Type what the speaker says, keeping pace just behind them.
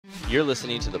You're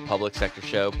listening to the Public Sector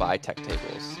Show by Tech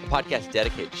Tables, a podcast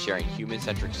dedicated to sharing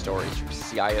human-centric stories from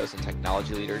CIOs and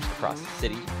technology leaders across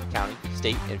city, county,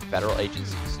 state, and federal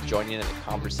agencies, joining in the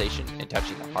conversation and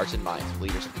touching the hearts and minds of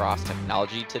leaders across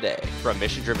technology today. From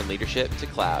mission-driven leadership to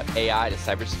cloud, AI to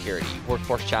cybersecurity,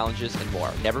 workforce challenges, and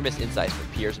more. Never miss insights from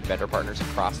peers and vendor partners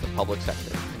across the public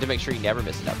sector. And to make sure you never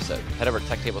miss an episode, head over to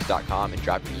techtables.com and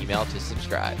drop your email to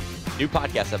subscribe. New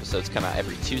podcast episodes come out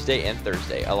every Tuesday and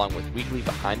Thursday, along with weekly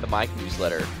Behind the Mic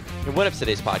newsletter. And one of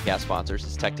today's podcast sponsors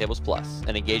is Tech Tables Plus,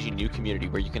 an engaging new community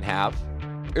where you can have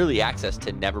early access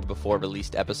to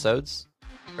never-before-released episodes,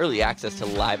 early access to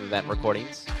live event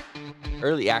recordings,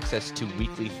 early access to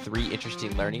weekly 3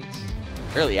 interesting learnings,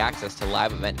 early access to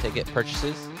live event ticket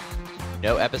purchases,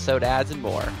 no episode ads, and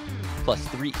more, plus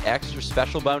 3 extra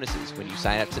special bonuses when you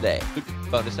sign up today.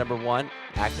 Bonus number 1,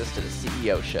 access to the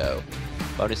CEO show.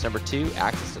 Bonus number 2,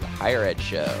 access to the Higher Ed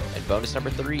show. And bonus number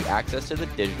 3, access to the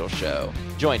digital show.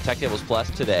 Join Tech Tables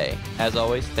Plus today. As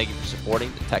always, thank you for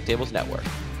supporting the Tech Tables Network.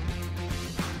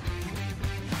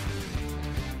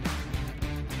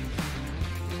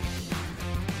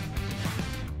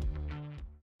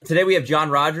 Today we have Jon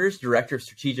Rogers, Director of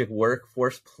Strategic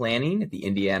Workforce Planning at the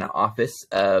Indiana Office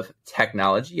of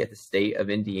Technology at the state of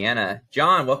Indiana.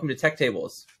 Jon, welcome to Tech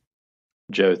Tables.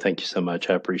 Joe, thank you so much.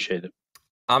 I appreciate it.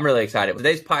 I'm really excited.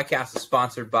 Today's podcast is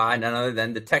sponsored by none other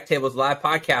than the Tech Tables Live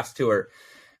Podcast Tour.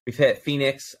 We've hit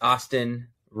Phoenix, Austin,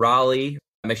 Raleigh.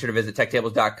 Make sure to visit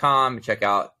techtables.com and check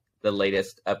out the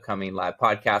latest upcoming live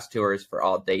podcast tours for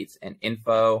all dates and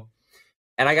info.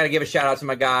 And I got to give a shout out to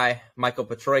my guy, Michael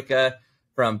Petroika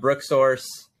from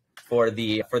Brooksource for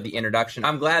the introduction.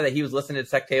 I'm glad that he was listening to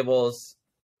Tech Tables.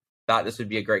 Thought this would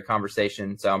be a great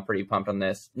conversation, so I'm pretty pumped on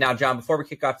this. Now, Jon, before we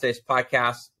kick off today's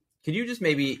podcast, could you just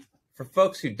maybe, for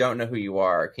folks who don't know who you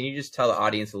are, can you just tell the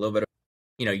audience a little bit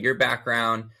of, your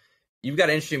background? You've got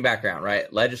an interesting background,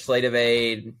 right? Legislative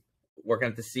aid, working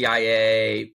at the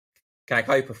CIA. Can I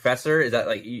call you professor? Is that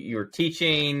like you were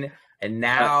teaching and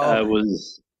now? I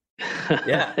was.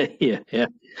 Yeah. Yeah.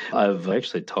 I've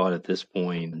actually taught at this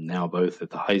point now, both at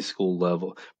the high school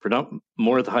level,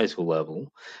 more at the high school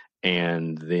level,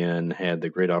 and then had the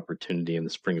great opportunity in the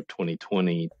spring of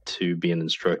 2020 to be an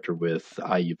instructor with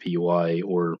IUPUI,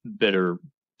 or better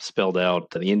spelled out,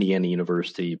 the Indiana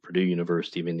University, Purdue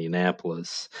University of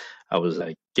Indianapolis. I was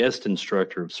a guest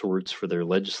instructor of sorts for their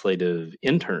legislative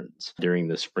interns during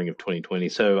the spring of 2020.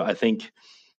 So I think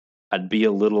I'd be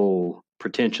a little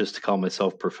pretentious to call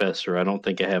myself professor. I don't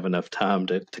think I have enough time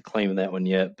to claim that one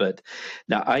yet. But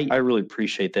now I really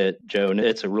appreciate that, Joe. And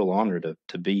it's a real honor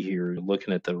to be here.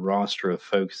 Looking at the roster of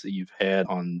folks that you've had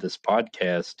on this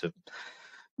podcast to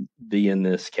be in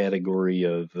this category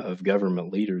of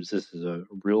government leaders, this is a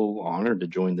real honor to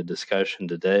join the discussion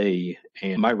today.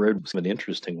 And my road was an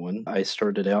interesting one. I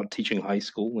started out teaching high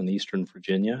school in Eastern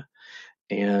Virginia,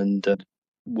 and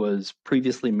was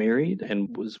previously married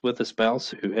and was with a spouse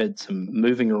who had some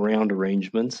moving around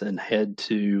arrangements and had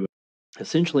to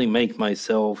essentially make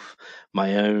myself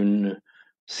my own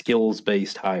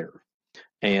skills-based hire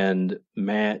and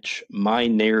match my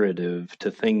narrative to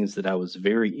things that I was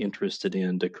very interested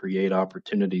in to create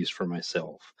opportunities for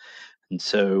myself. And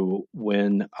so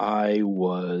when I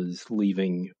was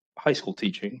leaving high school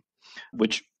teaching,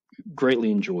 which greatly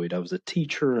enjoyed. I was a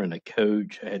teacher and a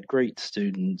coach. I had great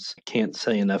students. I can't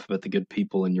say enough about the good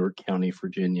people in York County,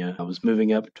 Virginia. I was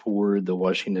moving up toward the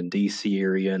Washington, D.C.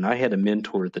 area, and I had a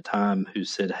mentor at the time who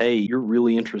said, "Hey, you're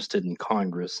really interested in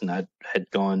Congress." And I had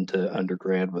gone to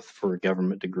undergrad for a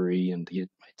government degree and to get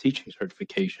my teaching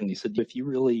certification. He said, "If you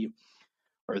really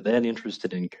are that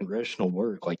interested in congressional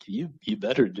work, like you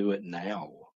better do it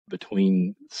now."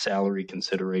 Between salary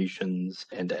considerations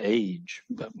and age,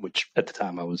 which at the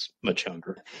time I was much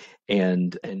younger,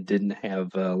 and didn't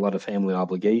have a lot of family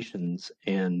obligations.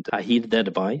 And I heeded that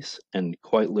advice and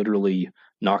quite literally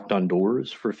knocked on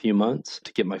doors for a few months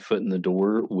to get my foot in the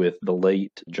door with the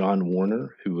late John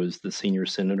Warner, who was the senior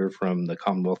senator from the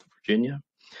Commonwealth of Virginia,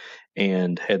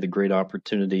 and had the great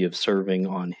opportunity of serving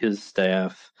on his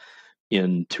staff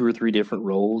in 2 or 3 different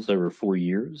roles over 4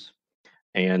 years.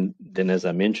 And then, as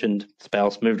I mentioned,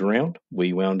 spouse moved around.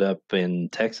 We wound up in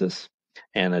Texas,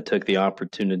 and I took the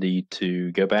opportunity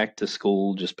to go back to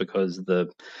school just because the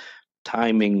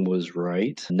timing was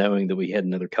right, knowing that we had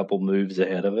another couple moves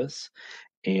ahead of us,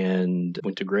 and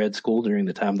went to grad school during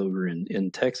the time that we were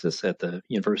in Texas at the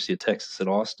University of Texas at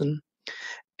Austin,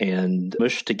 and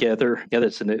mushed together,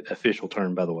 that's an official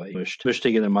term, by the way, mushed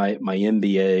together my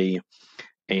MBA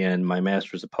and my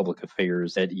master's of public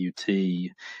affairs at UT,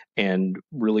 and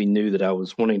really knew that I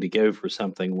was wanting to go for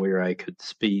something where I could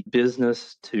speak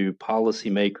business to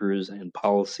policymakers and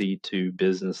policy to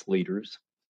business leaders.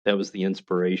 That was the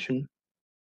inspiration.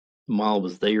 While I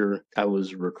was there, I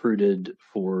was recruited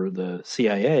for the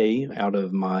CIA out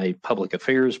of my public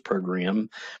affairs program.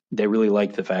 They really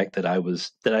liked the fact that I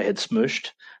had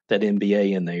smushed that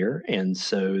MBA in there, and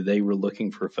so they were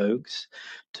looking for folks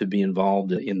to be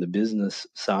involved in the business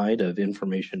side of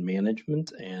information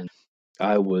management. And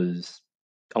I was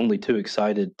only too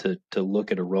excited to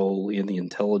look at a role in the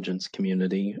intelligence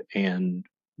community, and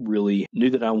really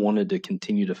knew that I wanted to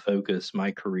continue to focus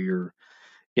my career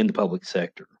in the public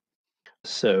sector.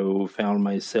 So found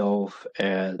myself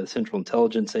at the Central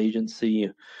Intelligence Agency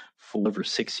for over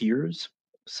 6 years.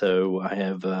 So I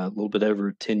have a little bit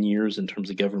over 10 years in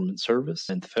terms of government service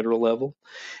at the federal level.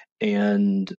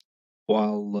 And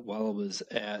while I was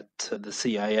at the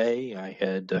CIA, I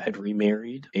had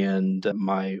remarried, and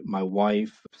my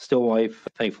wife, still wife,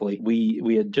 thankfully,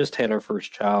 we had just had our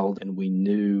first child, and we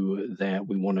knew that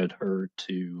we wanted her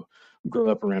to grow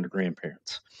up around her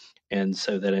grandparents. And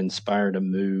so that inspired a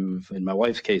move, in my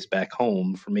wife's case, back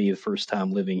home. For me, the first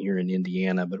time living here in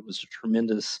Indiana, but it was a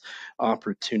tremendous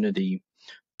opportunity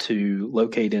to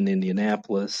locate in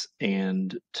Indianapolis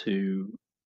and to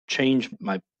change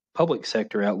my public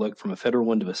sector outlook from a federal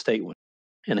one to a state one.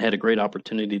 And I had a great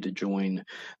opportunity to join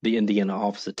the Indiana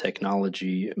Office of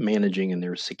Technology, managing in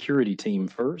their security team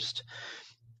first.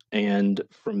 And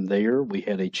from there, we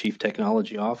had a chief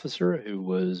technology officer who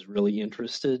was really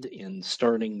interested in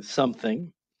starting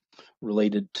something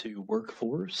related to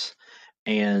workforce.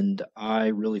 And I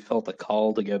really felt a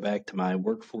call to go back to my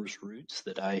workforce roots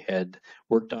that I had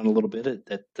worked on a little bit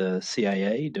at the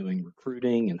CIA, doing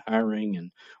recruiting and hiring and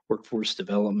workforce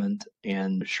development.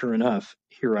 And sure enough,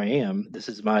 here I am. This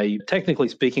is technically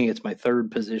speaking, it's my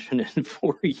third position in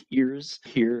 4 years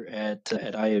here at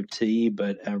IoT,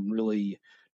 but I'm really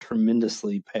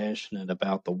tremendously passionate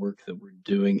about the work that we're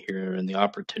doing here and the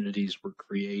opportunities we're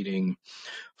creating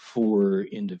for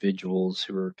individuals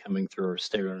who are coming through our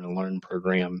Stay Learn and Learn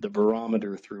program. The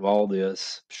barometer through all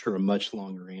this, sure, a much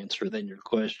longer answer than your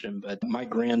question, but my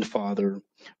grandfather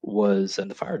was in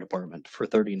the fire department for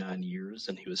 39 years,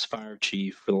 and he was fire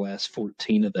chief for the last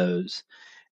 14 of those.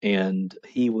 And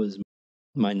he was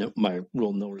my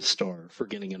real North Star for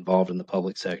getting involved in the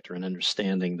public sector and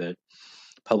understanding that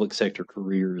public sector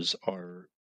careers are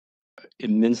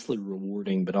immensely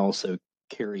rewarding, but also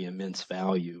carry immense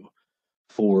value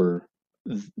for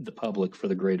the public, for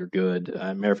the greater good.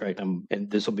 Matter of fact, and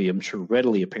this will be, I'm sure,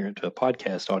 readily apparent to a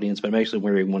podcast audience, but I'm actually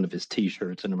wearing one of his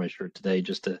T-shirts under my shirt today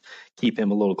just to keep him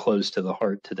a little close to the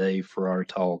heart today for our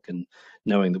talk, and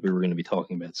knowing that we were going to be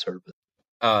talking about service.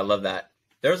 Oh, I love that.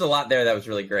 There was a lot there that was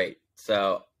really great.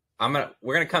 So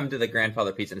we're gonna come to the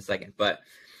grandfather piece in a second, but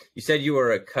you said you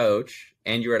were a coach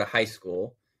and you were at a high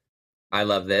school. I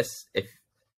love this. If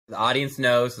the audience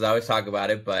knows, because I always talk about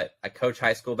it, but I coach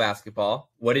high school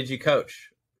basketball. What did you coach?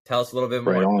 Tell us a little bit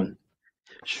more. Right on.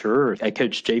 Sure. I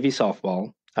coached JV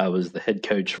softball. I was the head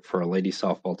coach for a ladies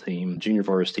softball team, junior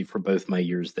varsity for both my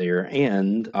years there.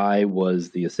 And I was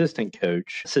the assistant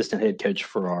head coach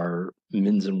for our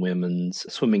men's and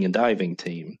women's swimming and diving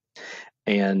team.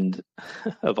 And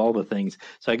of all the things,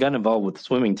 so I got involved with the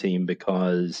swimming team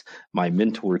because my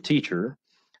mentor teacher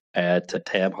at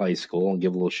Tab High School, and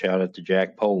give a little shout out to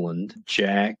Jack Poland.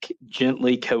 Jack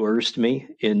gently coerced me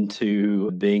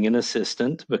into being an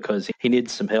assistant because he needed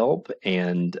some help.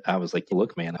 And I was like,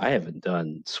 look, man, I haven't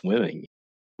done swimming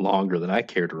longer than I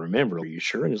care to remember. Are you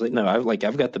sure? And he's like, no,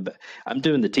 I'm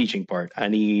doing the teaching part. I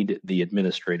need the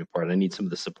administrative part. I need some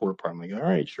of the support part. I'm like, all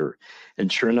right, sure.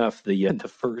 And sure enough,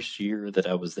 the first year that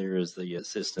I was there as the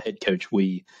assistant head coach,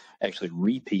 we actually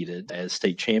repeated as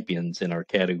state champions in our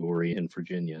category in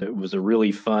Virginia. It was a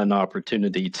really fun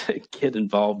opportunity to get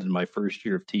involved in my first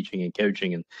year of teaching and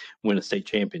coaching and win a state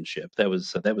championship. That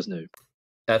was new.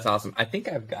 That's awesome. I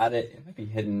think I've got it. It might be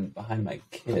hidden behind my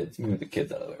kids. Move the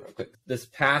kids out of the way real quick. This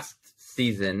past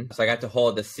season, so I got to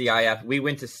hold the CIF. We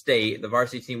went to state. The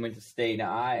varsity team went to state.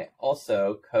 Now, I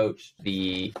also I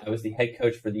was the head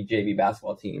coach for the JV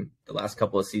basketball team the last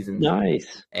couple of seasons.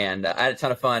 Nice. And I had a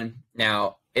ton of fun.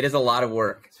 Now, it is a lot of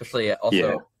work, especially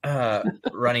also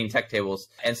running tech tables.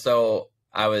 And so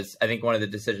I think one of the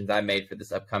decisions I made for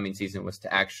this upcoming season was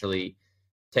to actually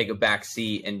take a back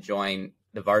seat and join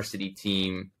the varsity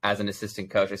team as an assistant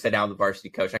coach. I sat down with the varsity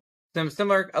coach.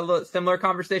 Similar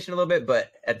conversation a little bit,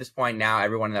 but at this point now,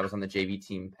 everyone that was on the JV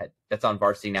team that's on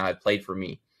varsity now had played for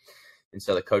me. And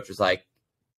so the coach was like,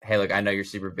 hey, look, I know you're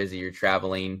super busy. You're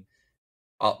traveling.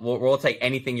 We'll take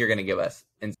anything you're going to give us.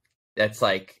 And that's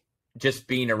like just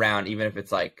being around, even if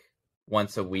it's like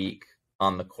once a week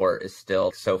on the court, is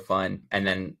still so fun. And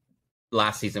then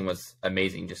last season was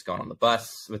amazing, just going on the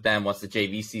bus with them. Once the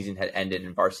JV season had ended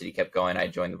and varsity kept going, I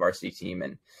joined the varsity team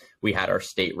and we had our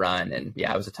state run, and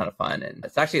yeah, it was a ton of fun. And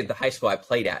it's actually the high school I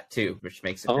played at too, which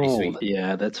makes it pretty sweet.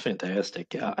 Yeah, that's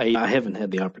fantastic. I haven't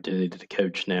had the opportunity to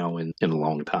coach now in a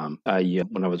long time.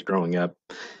 When I was growing up,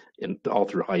 all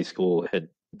through high school, had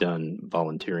done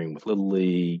volunteering with Little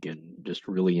League and just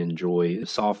really enjoy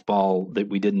softball. That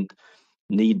we didn't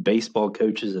need baseball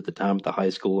coaches at the time at the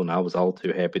high school, and I was all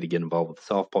too happy to get involved with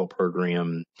the softball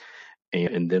program.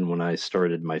 And then when I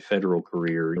started my federal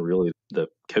career, really the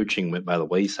coaching went by the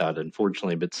wayside,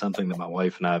 unfortunately, but something that my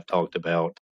wife and I have talked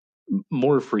about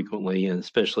more frequently, and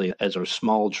especially as our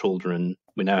small children,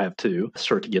 we now have two,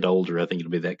 start to get older. I think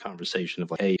it'll be that conversation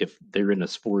of like, hey, if they're in a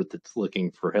sport that's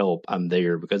looking for help, I'm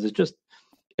there, because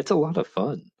it's a lot of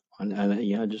fun. And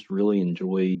yeah, I just really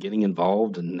enjoy getting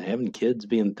involved and having kids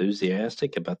be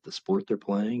enthusiastic about the sport they're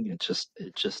playing.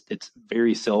 It's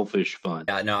very selfish fun.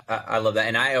 Yeah, no, I love that.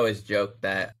 And I always joke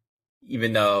that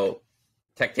even though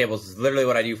Tech Tables is literally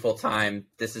what I do full time,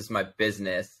 this is my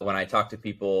business. When I talk to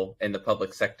people in the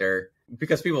public sector,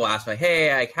 because people ask me,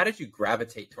 hey, like, how did you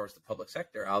gravitate towards the public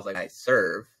sector? I was like, I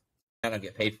serve. I don't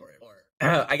get paid for it.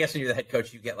 Or I guess when you're the head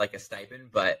coach, you get like a stipend,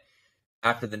 but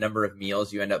after the number of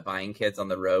meals you end up buying kids on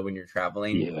the road when you're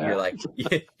traveling, you're like,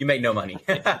 you make no money.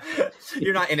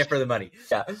 You're not in it for the money.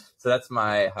 Yeah. So that's how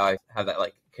I have that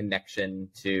like connection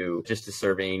to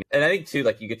serving. And I think too,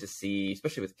 like you get to see,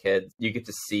 especially with kids, you get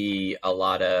to see a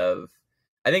lot of,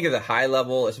 I think at the high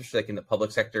level, especially like in the public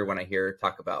sector, when I hear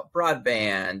talk about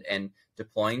broadband and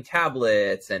deploying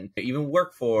tablets and even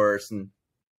workforce, and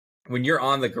when you're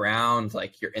on the ground,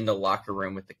 like you're in the locker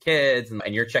room with the kids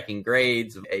and you're checking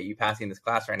grades, hey, you passing this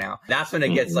class right now? That's when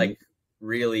it gets like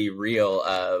really real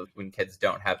of when kids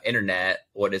don't have internet.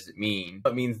 What does it mean?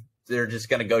 It means they're just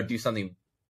going to go do something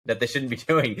that they shouldn't be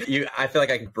doing. I feel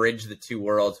like I can bridge the two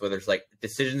worlds where there's like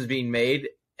decisions being made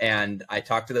and I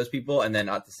talk to those people. And then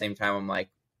at the same time, I'm like,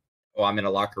 oh, I'm in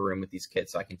a locker room with these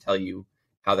kids, so I can tell you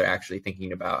how they're actually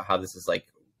thinking about how this is like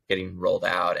getting rolled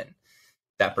out. And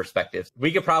that perspective,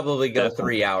 we could probably go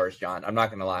 3 hours, John. I'm not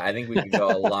gonna lie, I think we could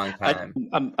go a long time.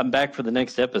 I'm back for the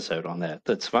next episode on that.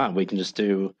 That's fine. We can just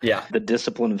do the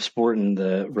discipline of sport and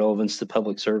the relevance to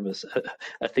public service,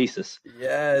 a thesis.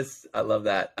 Yes, I love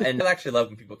that. And I actually love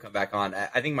when people come back on.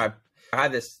 I think I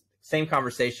had this same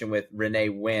conversation with Renee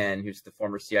Wynn, who's the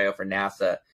former CIO for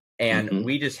NASA, and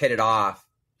we just hit it off.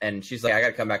 And she's like, I got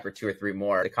to come back for 2 or 3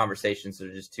 more. The conversations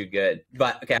are just too good.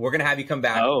 But okay, we're going to have you come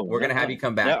back. We're going to have you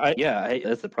come back.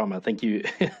 That's the problem. I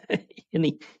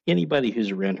think anybody who's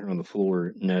around here on the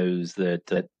floor knows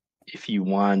that if you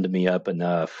wind me up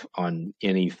enough on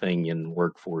anything in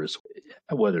workforce,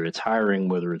 whether it's hiring,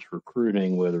 whether it's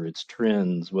recruiting, whether it's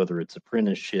trends, whether it's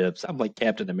apprenticeships, I'm like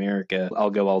Captain America.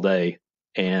 I'll go all day.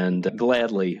 And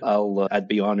gladly, I'd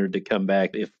be honored to come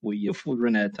back if we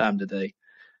run out of time today.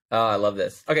 Oh, I love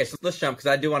this. Okay, so let's jump,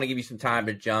 because I do want to give you some time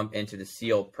to jump into the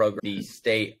SEAL program, the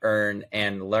State Earn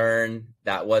and Learn.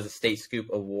 That was a State Scoop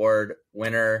Award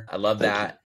winner. I love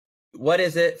that. What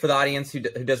is it, for the audience who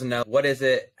doesn't know, what is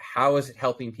it? How is it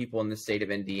helping people in the state of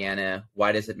Indiana?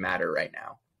 Why does it matter right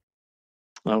now?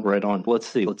 Well, right on. Let's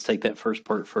see. Let's take that first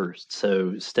part first.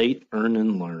 So State Earn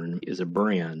and Learn is a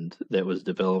brand that was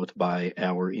developed by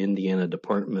our Indiana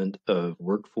Department of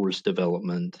Workforce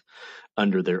Development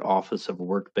under their Office of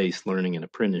Work-Based Learning and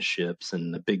Apprenticeships.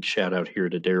 And a big shout out here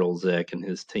to Daryl Zeck and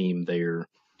his team there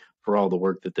for all the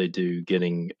work that they do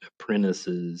getting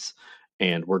apprentices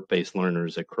and work-based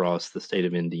learners across the state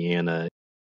of Indiana,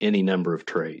 any number of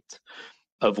trades,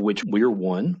 of which we're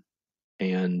one.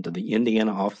 And the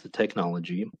Indiana Office of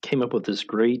Technology came up with this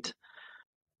great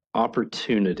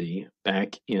opportunity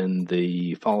back in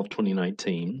the fall of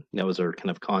 2019. That was our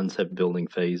kind of concept building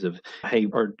phase of, hey,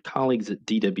 our colleagues at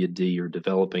DWD are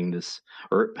developing this,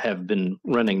 or have been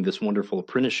running this wonderful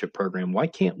apprenticeship program. Why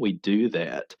can't we do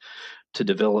that to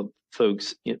develop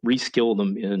folks, reskill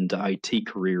them into IT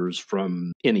careers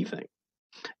from anything?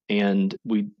 And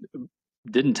we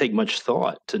didn't take much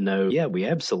thought to know, we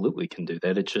absolutely can do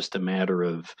that. It's just a matter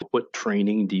of what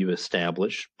training do you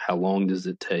establish? How long does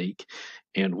it take?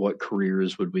 And what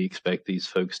careers would we expect these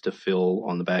folks to fill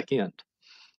on the back end?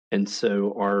 And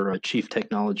so our chief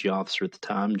technology officer at the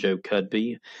time, Joe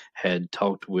Cudby, had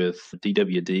talked with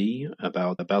DWD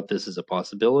about this as a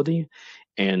possibility,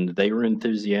 and they were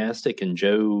enthusiastic, and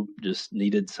Joe just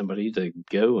needed somebody to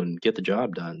go and get the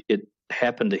job done. It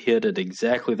happened to hit at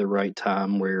exactly the right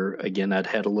time where, again, I'd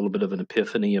had a little bit of an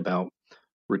epiphany about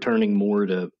returning more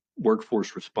to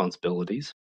workforce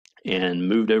responsibilities. and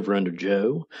moved over under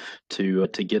Joe to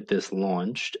get this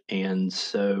launched. And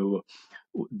so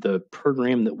the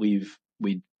program that we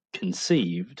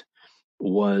conceived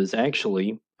was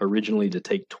actually originally to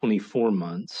take 24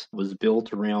 months, was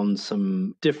built around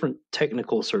some different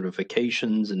technical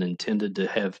certifications and intended to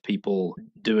have people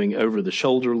doing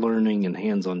over-the-shoulder learning and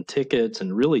hands-on tickets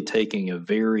and really taking a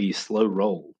very slow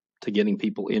roll to getting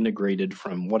people integrated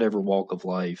from whatever walk of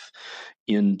life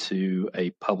into a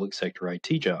public sector IT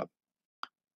job.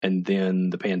 And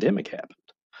then the pandemic happened.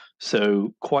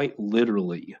 So quite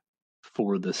literally,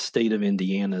 for the state of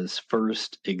Indiana's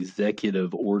first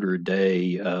executive order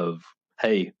day of,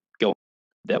 hey, go.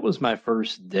 That was my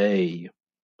first day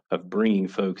of bringing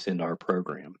folks into our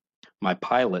program. My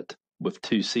pilot with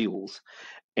 2 SEALs.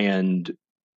 And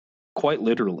quite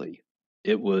literally,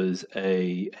 it was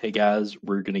hey guys,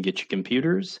 we're going to get you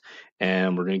computers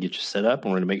and we're going to get you set up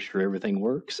and we're going to make sure everything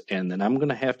works. And then I'm going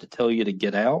to have to tell you to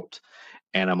get out.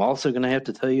 And I'm also going to have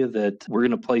to tell you that we're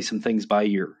going to play some things by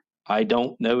ear. I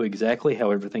don't know exactly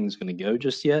how everything's going to go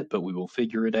just yet, but we will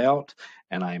figure it out.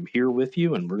 And I'm here with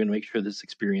you, and we're going to make sure this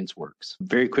experience works.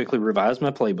 Very quickly revised my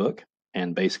playbook.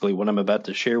 And basically, what I'm about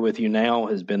to share with you now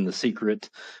has been the secret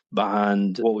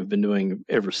behind what we've been doing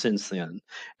ever since then.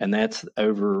 And that's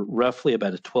over roughly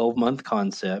about a 12-month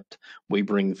concept. We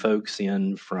bring folks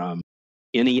in from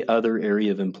any other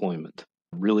area of employment,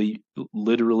 really,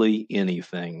 literally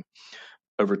anything.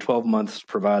 Over 12 months,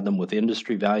 provide them with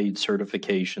industry valued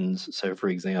certifications. So, for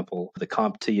example, the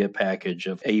CompTIA package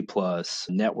of A+,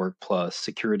 Network Plus,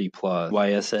 Security Plus,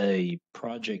 YSA,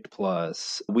 Project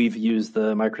Plus. We've used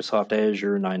the Microsoft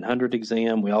Azure 900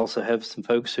 exam. We also have some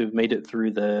folks who've made it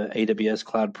through the AWS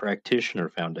Cloud Practitioner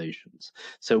Foundations.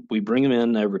 So we bring them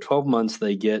in over 12 months.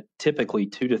 They get typically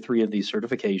 2 to 3 of these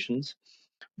certifications.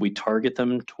 We target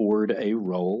them toward a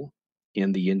role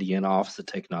in the Indiana Office of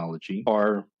Technology,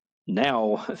 or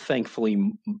now,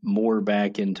 thankfully, more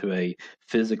back into a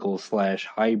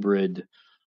physical/hybrid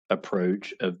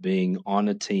approach of being on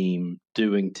a team,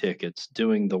 doing tickets,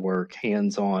 doing the work,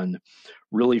 hands-on,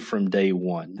 really from day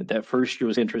one. That first year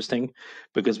was interesting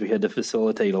because we had to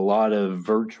facilitate a lot of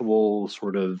virtual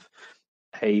sort of,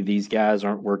 hey, these guys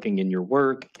aren't working in your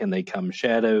work. Can they come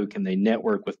shadow? Can they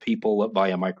network with people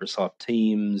via Microsoft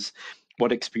Teams?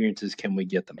 What experiences can we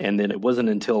get them? And then it wasn't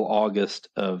until August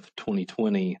of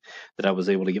 2020 that I was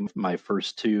able to get my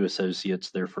first 2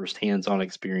 associates their first hands-on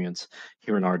experience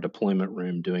here in our deployment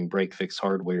room doing break-fix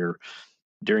hardware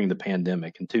during the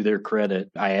pandemic. And to their credit,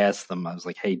 I asked them, I was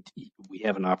like, hey, we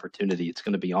have an opportunity. It's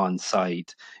going to be on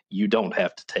site. You don't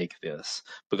have to take this,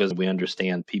 because we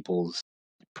understand people's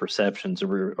perceptions.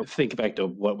 Think back to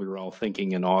what we were all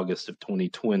thinking in August of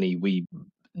 2020. We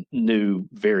knew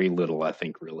very little, I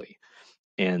think, really.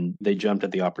 And they jumped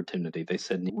at the opportunity. They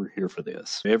said, we're here for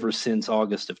this. Ever since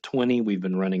August of 20, we've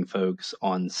been running folks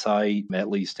on site, at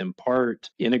least in part,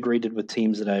 integrated with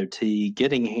teams at IoT,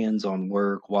 getting hands-on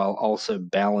work while also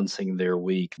balancing their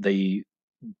week. They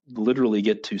literally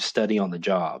get to study on the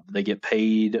job. They get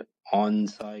paid on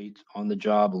site, on the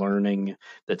job learning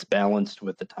that's balanced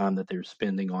with the time that they're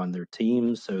spending on their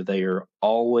teams. So they are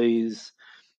always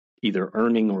either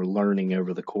earning or learning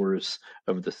over the course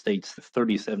of the state's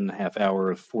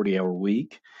 37.5-hour, 40-hour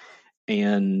week.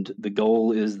 And the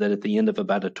goal is that at the end of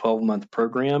about a 12-month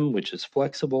program, which is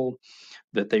flexible,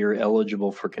 that they are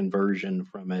eligible for conversion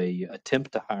from a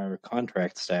attempt to hire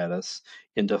contract status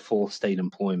into full state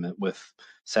employment with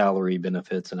salary,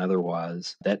 benefits, and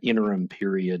otherwise. That interim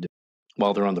period,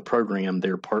 while they're on the program,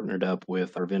 they're partnered up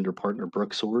with our vendor partner,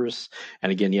 Brooksource. And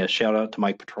again, shout out to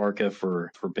Mike Petrarca for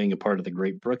being a part of the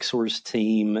great Brooksource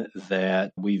team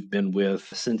that we've been with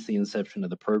since the inception of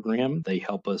the program. They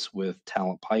help us with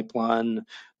talent pipeline.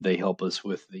 They help us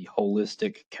with the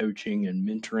holistic coaching and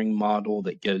mentoring model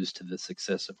that goes to the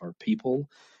success of our people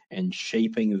and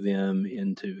shaping them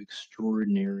into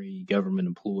extraordinary government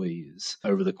employees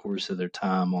over the course of their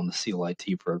time on the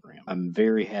CLIT program. I'm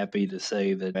very happy to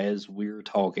say that as we're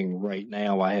talking right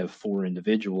now, I have 4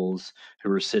 individuals who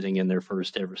are sitting in their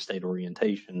first ever state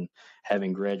orientation,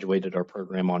 having graduated our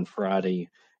program on Friday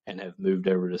and have moved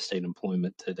over to state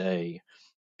employment today.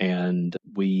 And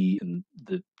in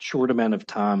the short amount of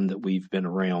time that we've been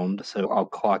around, so I'll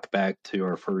clock back to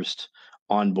our first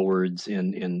onboards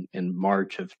in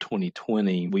March of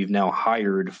 2020, we've now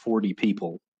hired 40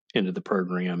 people into the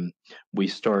program. We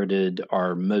started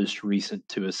our most recent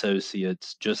 2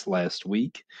 associates just last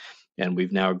week, and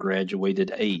we've now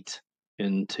graduated 8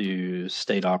 into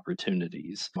state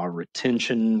opportunities. Our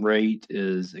retention rate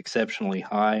is exceptionally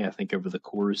high. I think over the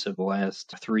course of the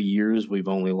last 3 years, we've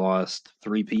only lost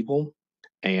 3 people,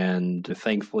 and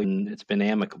thankfully it's been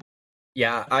amicable.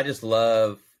 Yeah, I just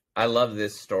love I love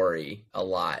this story a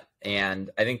lot. And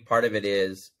I think part of it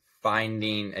is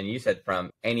finding, and you said from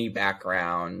any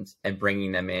background and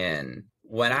bringing them in.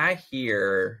 When I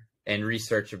hear and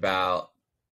research about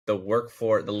the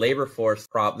workforce, the labor force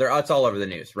problem, it's all over the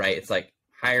news, right? It's like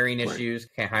hiring issues,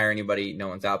 can't hire anybody, no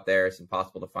one's out there, it's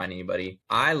impossible to find anybody.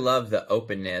 I love the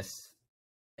openness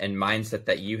and mindset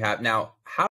that you have. Now,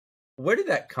 where did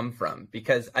that come from?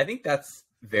 Because I think that's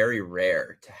very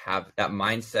rare to have that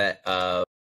mindset of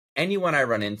anyone I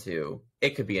run into.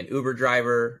 It could be an Uber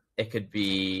driver, it could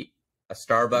be a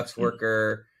Starbucks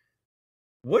worker.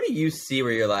 What do you see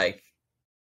where you're like,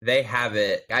 they have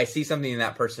it? I see something in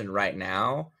that person right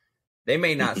now. They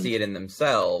may not see it in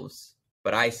themselves,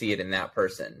 but I see it in that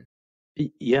person.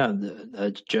 Yeah,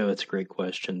 Joe, it's a great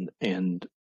question. And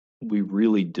we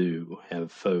really do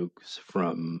have folks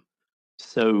from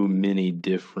so many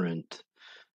different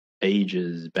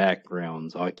ages,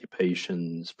 backgrounds,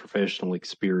 occupations, professional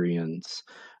experience,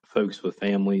 folks with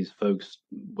families, folks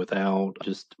without.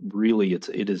 Just really,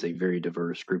 it is a very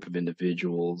diverse group of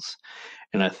individuals.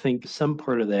 And I think some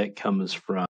part of that comes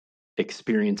from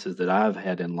experiences that I've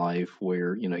had in life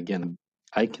where, again,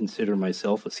 I consider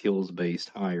myself a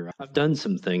skills-based hire. I've done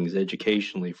some things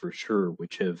educationally for sure,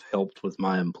 which have helped with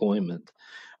my employment.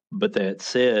 But that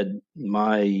said,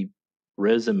 my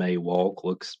resume walk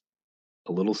looks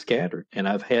a little scattered. And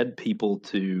I've had people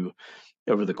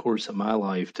over the course of my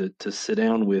life, to sit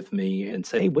down with me and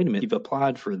say, hey, wait a minute, you've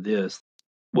applied for this.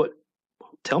 What?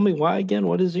 Tell me why again.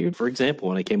 What is it? For example,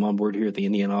 when I came on board here at the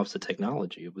Indiana Office of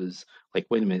Technology, it was like,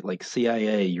 wait a minute, like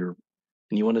CIA,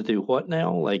 and you want to do what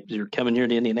now? Like, you're coming here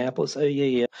to Indianapolis? Oh,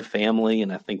 yeah. Family,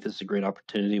 and I think this is a great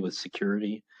opportunity with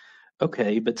security.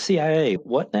 Okay, but CIA,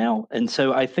 what now? And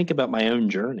so I think about my own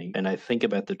journey, and I think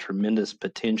about the tremendous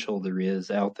potential there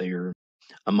is out there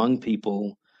among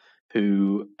people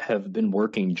who have been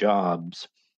working jobs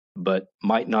but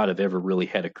might not have ever really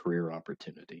had a career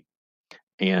opportunity.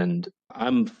 And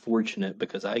I'm fortunate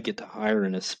because I get to hire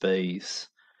in a space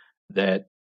that,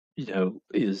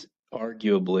 is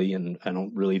arguably, and I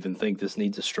don't really even think this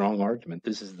needs a strong argument,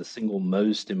 this is the single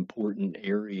most important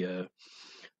area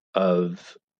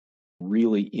of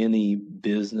really any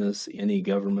business, any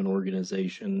government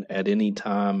organization at any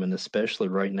time, and especially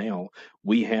right now.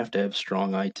 We have to have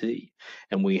strong IT,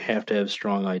 and we have to have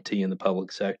strong IT in the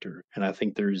public sector. And I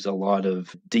think there's a lot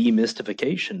of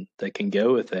demystification that can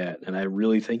go with that. And I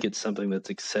really think it's something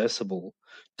that's accessible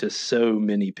to so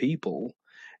many people.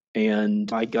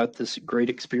 And I got this great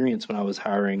experience when I was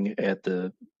hiring at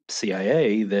the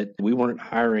CIA that we weren't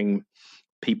hiring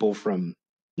people from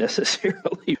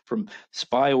necessarily from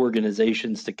spy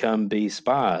organizations to come be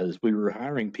spies. We were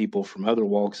hiring people from other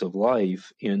walks of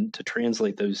life to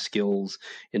translate those skills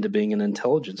into being an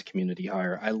intelligence community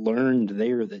hire. I learned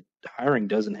there that hiring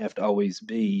doesn't have to always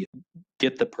be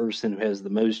get the person who has the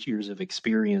most years of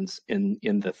experience in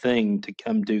the thing to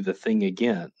come do the thing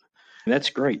again. And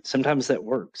that's great. Sometimes that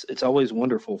works. It's always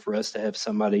wonderful for us to have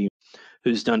somebody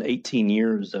who's done 18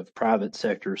 years of private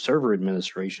sector server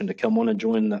administration to come on and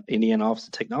join the Indiana Office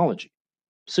of Technology.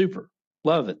 Super.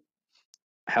 Love it.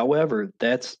 However,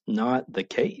 that's not the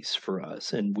case for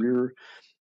us. And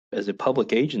as a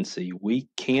public agency, we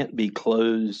can't be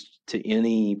closed to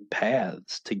any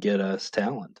paths to get us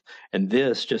talent. And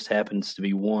this just happens to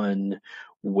be one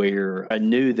where I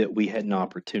knew that we had an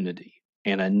opportunity.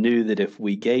 And I knew that if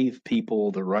we gave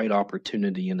people the right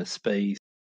opportunity in a space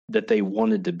that they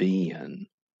wanted to be in,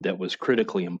 that was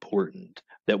critically important,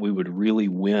 that we would really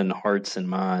win hearts and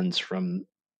minds from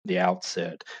the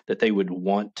outset, that they would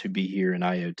want to be here in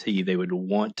IoT, they would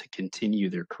want to continue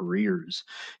their careers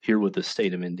here with the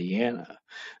state of Indiana.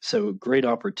 So a great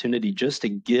opportunity just to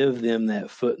give them that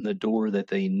foot in the door that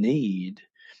they need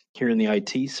here in the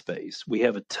IT space. We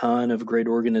have a ton of great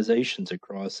organizations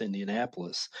across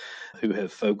Indianapolis who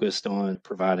have focused on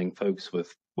providing folks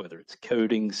with, whether it's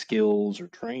coding skills or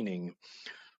training.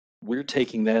 We're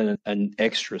taking that an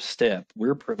extra step.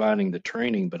 We're providing the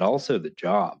training, but also the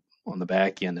job on the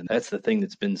back end. And that's the thing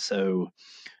that's been so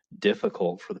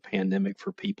difficult for the pandemic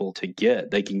for people to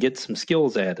get. They can get some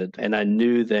skills added. And I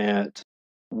knew that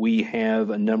we have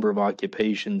a number of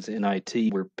occupations in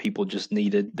IT where people just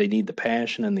need the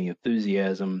passion and the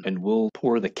enthusiasm, and we'll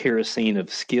pour the kerosene of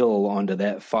skill onto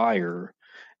that fire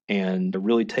and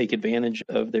really take advantage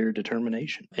of their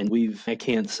determination. And I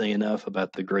can't say enough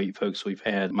about the great folks we've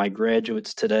had. My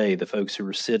graduates today, the folks who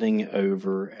are sitting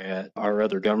over at our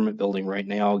other government building right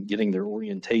now, getting their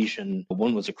orientation.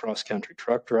 One was a cross-country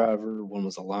truck driver, one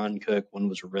was a line cook, one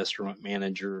was a restaurant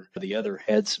manager. The other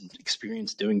had some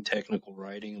experience doing technical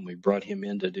writing, and we brought him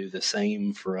in to do the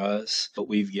same for us. But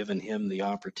we've given him the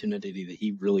opportunity that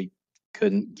he really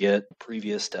couldn't get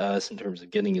previous to us in terms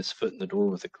of getting his foot in the door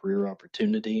with a career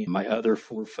opportunity. My other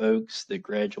four folks that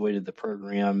graduated the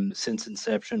program since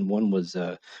inception, one was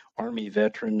a Army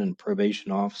veteran and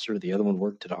probation officer. The other one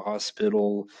worked at a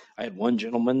hospital. I had one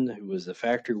gentleman who was a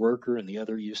factory worker, and the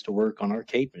other used to work on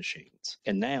arcade machines.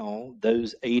 And now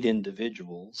those 8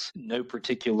 individuals, no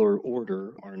particular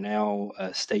order, are now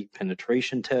a state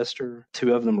penetration tester.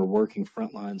 2 of them are working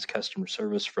frontlines customer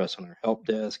service for us on our help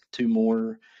desk. 2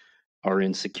 more are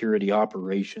in security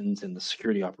operations in the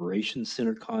security operations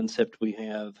center concept we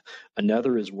have.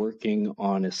 Another is working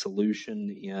on a solution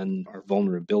in our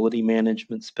vulnerability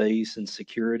management space and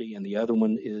security. And the other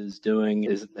one is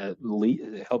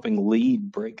helping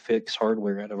lead break fix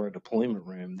hardware out of our deployment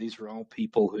room. These are all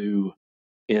people who,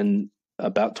 in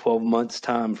about 12 months'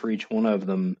 time for each one of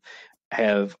them,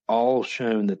 have all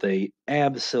shown that they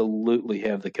absolutely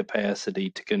have the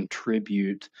capacity to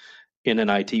contribute in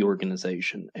an IT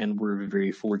organization, and we're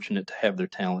very fortunate to have their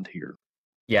talent here.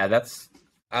 Yeah,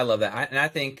 I love that. And I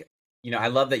think, I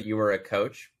love that you were a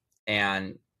coach,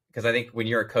 and because I think when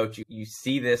you're a coach, you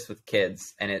see this with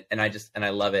kids, and I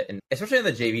love it. And especially on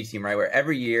the JV team, right, where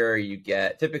every year you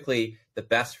get, typically the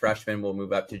best freshmen will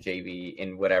move up to JV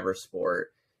in whatever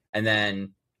sport, and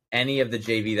then any of the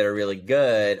JV that are really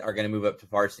good are going to move up to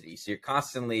varsity. So you're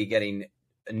constantly getting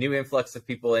a new influx of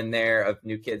people in there, of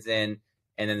new kids in,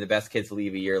 and then the best kids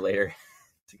leave a year later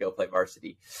to go play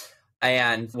varsity.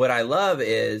 And what I love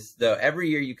is, though, every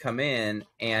year you come in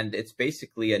and it's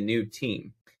basically a new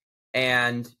team,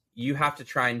 and you have to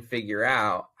try and figure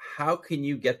out how can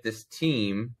you get this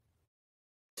team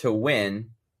to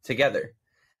win together.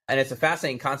 And it's a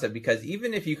fascinating concept, because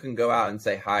even if you can go out and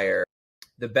say hire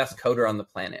the best coder on the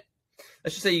planet,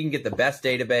 let's just say you can get the best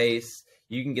database,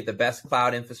 you can get the best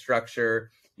cloud infrastructure,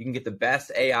 you can get the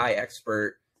best AI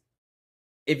expert.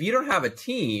 If you don't have a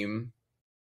team,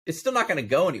 it's still not going to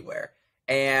go anywhere.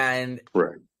 And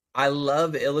right. I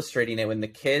love illustrating it when the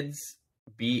kids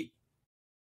beat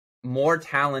more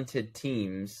talented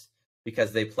teams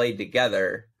because they played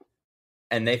together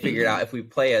and they figured out, if we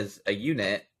play as a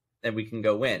unit, then we can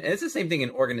go win. And it's the same thing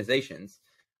in organizations,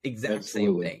 exact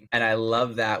same thing. And I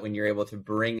love that when you're able to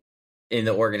bring in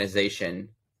the organization,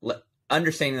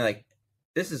 understanding like,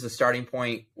 this is a starting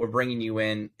point, we're bringing you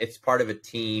in, it's part of a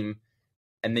team.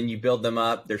 And then you build them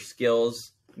up, their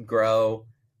skills grow.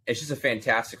 It's just a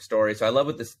fantastic story. So I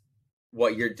love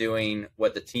what you're doing,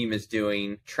 what the team is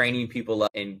doing, training people up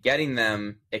and getting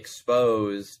them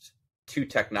exposed to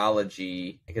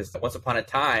technology. Because once upon a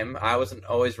time, I wasn't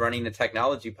always running a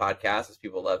technology podcast, as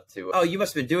people love to. Oh, you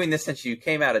must have been doing this since you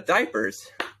came out of diapers.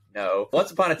 No. Once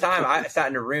upon a time, I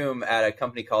sat in a room at a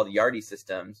company called Yardi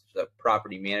Systems, which is a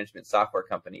property management software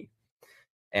company.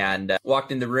 And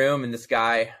walked in the room, and this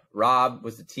guy, Rob,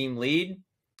 was the team lead.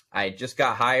 I just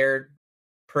got hired,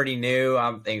 pretty new.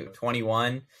 I'm thinking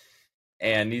 21.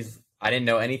 And I didn't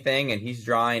know anything. And he's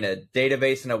drawing a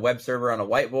database and a web server on a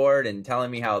whiteboard and telling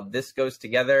me how this goes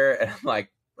together. And I'm like,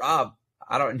 Rob,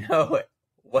 I don't know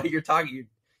what you're talking.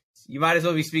 You might as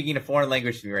well be speaking a foreign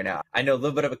language to me right now. I know a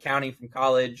little bit of accounting from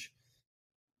college.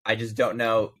 I just don't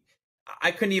know.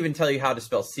 I couldn't even tell you how to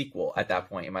spell sequel at that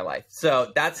point in my life.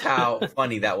 So that's how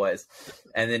funny that was.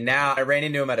 And then now I ran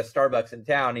into him at a Starbucks in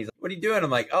town. He's like, what are you doing?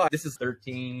 I'm like, oh, this is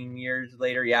 13 years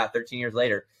later. Yeah, 13 years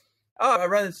later. Oh, I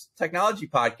run this technology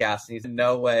podcast. And he's like,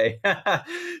 no way.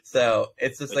 So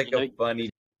it's just like a funny.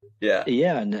 Yeah.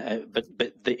 Yeah.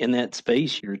 But in that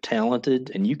space, you're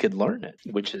talented and you could learn it,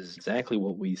 which is exactly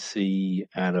what we see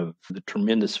out of the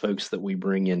tremendous folks that we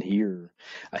bring in here.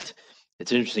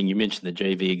 It's interesting you mentioned the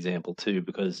JV example too,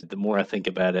 because the more I think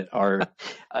about it, our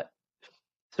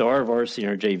varsity and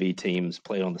our JV teams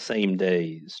play on the same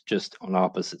days, just on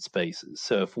opposite spaces.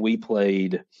 So if we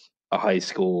played a high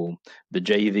school, the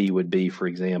JV would be, for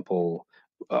example,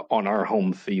 on our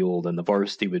home field, and the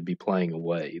varsity would be playing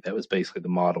away. That was basically the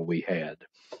model we had.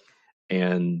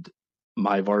 And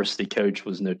my varsity coach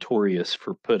was notorious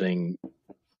for putting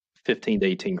 15 to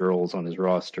 18 girls on his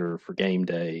roster for game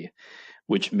day,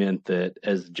 which meant that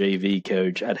as JV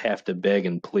coach, I'd have to beg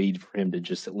and plead for him to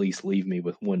just at least leave me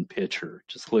with one pitcher.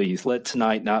 Just please let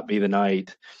tonight not be the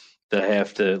night that I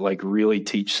have to really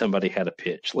teach somebody how to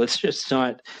pitch.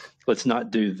 Let's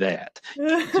not do that.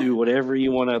 Do whatever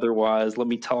you want otherwise. Let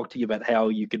me talk to you about how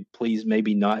you could please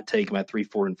maybe not take my 3,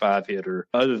 4, and 5 hitter.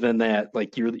 Other than that,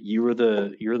 you're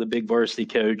the big varsity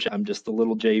coach. I'm just the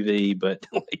little JV, but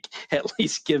at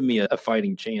least give me a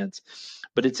fighting chance.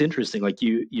 But it's interesting,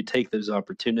 you take those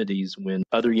opportunities when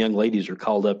other young ladies are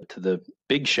called up to the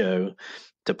big show,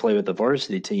 to play with the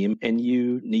varsity team, and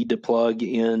you need to plug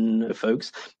in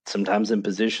folks, sometimes in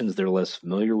positions they're less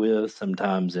familiar with,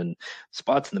 sometimes in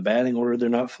spots in the batting order they're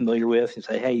not familiar with, and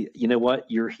say, hey, you know what,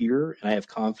 you're here and I have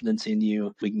confidence in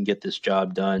you. We can get this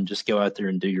job done. Just go out there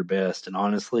and do your best. And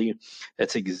honestly,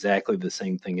 that's exactly the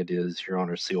same thing it is here on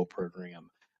our SEAL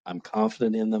program. I'm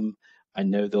confident in them. I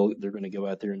know they're going to go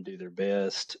out there and do their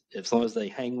best. As long as they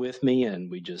hang with me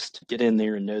and we just get in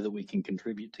there and know that we can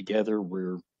contribute together,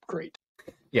 we're great.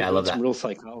 Yeah, I love that. Some real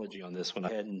psychology on this one.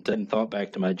 I hadn't thought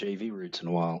back to my JV roots in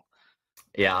a while.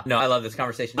 Yeah, no, I love this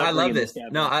conversation. I love this.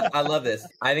 No, I love this.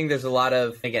 I think there's a lot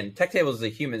of, again, Tech Tables is a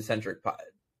human-centric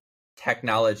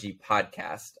technology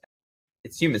podcast.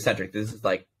 It's human-centric. This is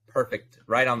like perfect,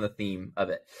 right on the theme of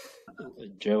it.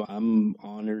 Joe, I'm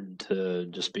honored to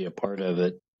just be a part of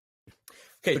it.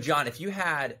 Okay, so John, if you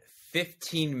had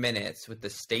 15 minutes with the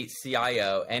state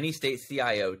CIO, any state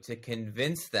CIO, to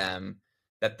convince them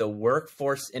that the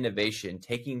workforce innovation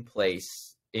taking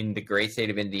place in the great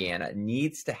state of Indiana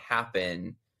needs to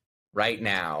happen right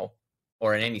now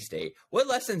or in any state, what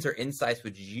lessons or insights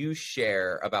would you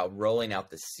share about rolling out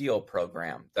the SEAL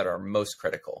program that are most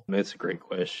critical? That's a great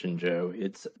question, Joe.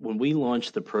 It's when we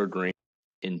launched the program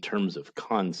in terms of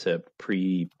concept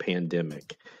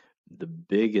pre-pandemic, the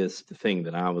biggest thing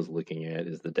that I was looking at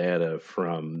is the data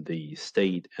from the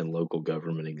state and local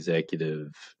government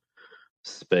executive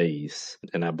space,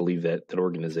 and I believe that that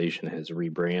organization has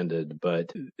rebranded,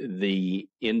 but the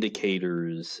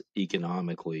indicators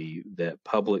economically that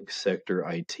public sector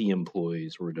IT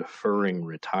employees were deferring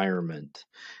retirement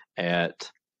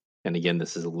at, and again,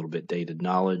 this is a little bit dated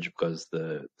knowledge because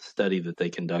the study that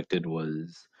they conducted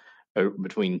was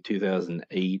between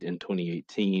 2008 and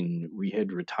 2018, we had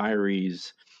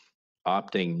retirees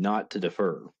opting not to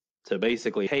defer. So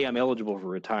basically, hey, I'm eligible for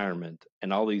retirement.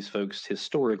 And all these folks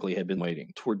historically had been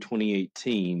waiting. Toward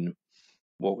 2018,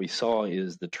 what we saw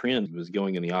is the trend was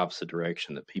going in the opposite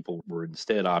direction, that people were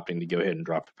instead opting to go ahead and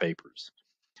drop the papers.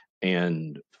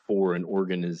 And for an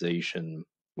organization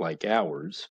like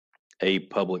ours, a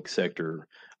public sector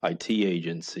IT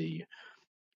agency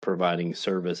providing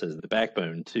service as the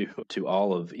backbone to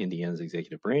all of Indiana's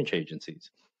executive branch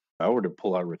agencies, if I were to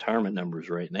pull out retirement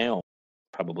numbers right now,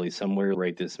 probably somewhere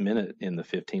right this minute in the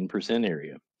 15%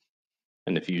 area.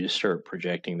 And if you just start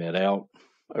projecting that out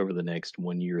over the next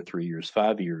 1 year, 3 years,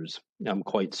 5 years, I'm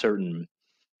quite certain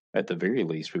at the very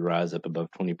least we rise up above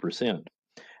 20%.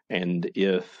 And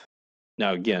if,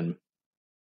 now again,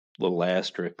 little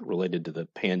asterisk related to the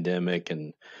pandemic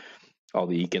and all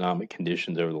the economic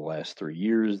conditions over the last 3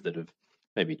 years that have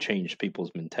maybe changed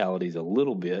people's mentalities a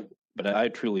little bit, but I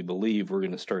truly believe we're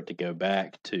going to start to go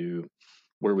back to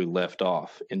where we left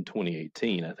off in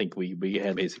 2018. I think we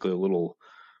had basically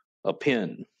a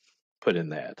pin put in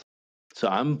that. So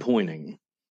I'm pointing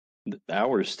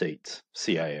our state's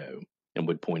CIO and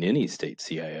would point any state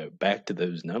CIO back to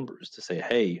those numbers to say,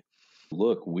 hey,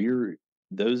 look,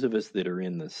 those of us that are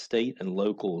in the state and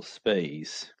local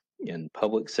space in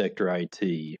public sector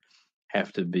IT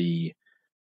have to be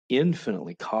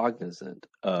infinitely cognizant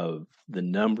of the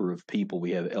number of people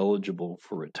we have eligible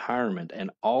for retirement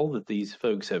and all that these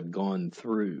folks have gone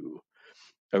through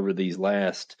over these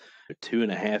last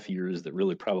 2.5 years that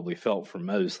really probably felt for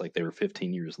most like they were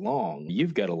 15 years long.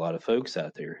 You've got a lot of folks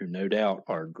out there who no doubt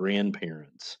are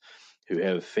grandparents who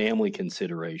have family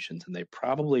considerations, and they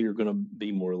probably are going to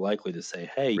be more likely to say,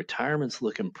 hey, retirement's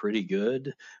looking pretty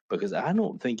good because I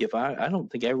don't think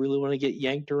I really want to get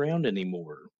yanked around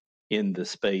anymore in the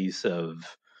space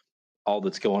of all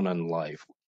that's going on in life.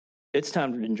 It's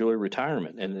time to enjoy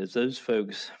retirement. And as those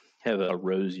folks have a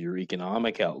rosier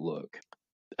economic outlook,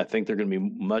 I think they're going to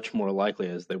be much more likely,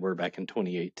 as they were back in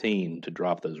 2018, to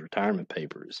drop those retirement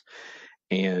papers.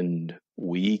 And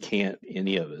we can't,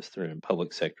 any of us that are in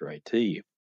public sector IT,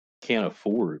 can't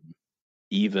afford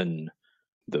even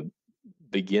the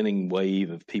beginning wave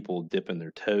of people dipping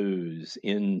their toes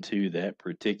into that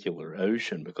particular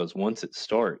ocean, because once it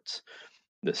starts,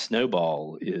 the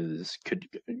snowball is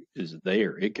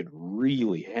there. It could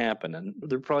really happen, and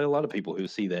there are probably a lot of people who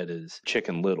see that as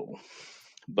Chicken Little,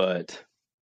 but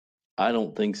I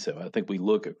don't think so. I think we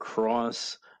look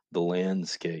across the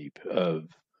landscape of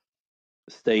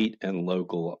state and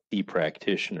local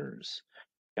e-practitioners,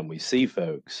 and we see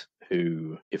folks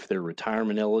who, if they're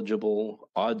retirement eligible,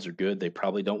 odds are good they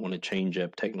probably don't want to change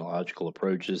up technological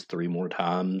approaches 3 more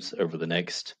times over the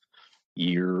next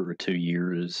year or 2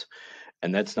 years.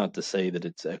 And that's not to say that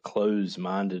it's a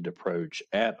closed-minded approach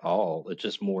at all. It's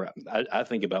just more, I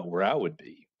think about where I would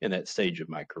be in that stage of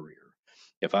my career.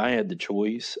 If I had the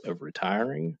choice of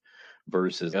retiring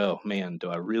versus, oh man, do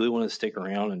I really want to stick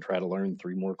around and try to learn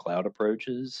 3 more cloud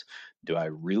approaches? Do I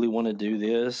really want to do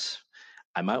this?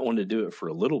 I might want to do it for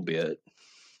a little bit,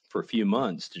 for a few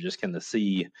months, to just kind of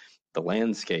see the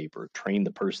landscape or train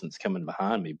the person that's coming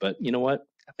behind me. But you know what?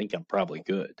 I think I'm probably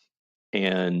good.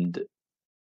 And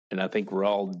I think we're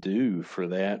all due for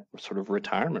that sort of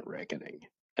retirement reckoning.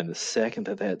 And the second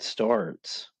that that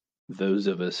starts, those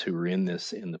of us who are in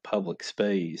the public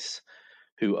space,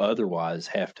 who otherwise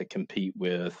have to compete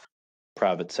with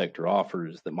private sector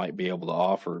offers that might be able to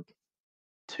offer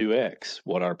 2x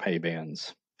what our pay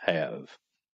bands have,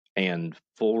 and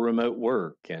full remote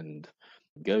work, and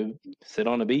go sit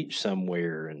on a beach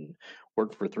somewhere and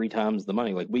work for 3 times the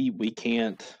money. Like we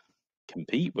can't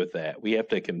compete with that. We have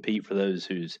to compete for those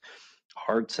whose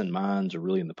hearts and minds are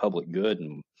really in the public good.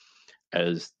 And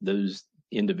as those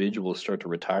individuals start to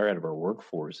retire out of our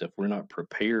workforce, if we're not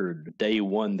prepared day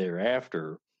one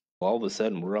thereafter, all of a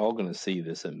sudden we're all going to see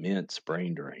this immense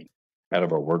brain drain out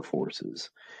of our workforces.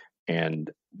 And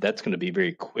that's going to be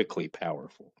very quickly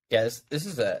powerful. Yeah, this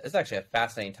is actually a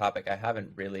fascinating topic. I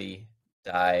haven't really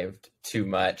dived too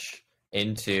much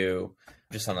into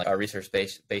just on like a research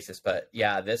basis, but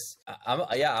yeah, I'm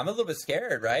a little bit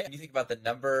scared, right? When you think about the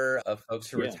number of folks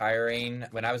who are retiring.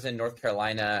 When I was in North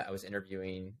Carolina, I was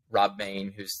interviewing Rob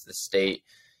Main, who's the state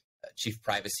chief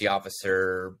privacy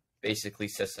officer, basically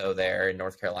CISO there in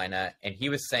North Carolina, and he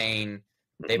was saying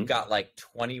they've got like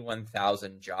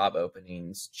 21,000 job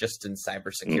openings just in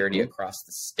cybersecurity across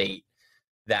the state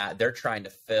that they're trying to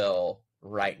fill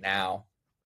right now.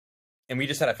 And we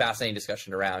just had a fascinating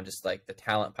discussion around just like the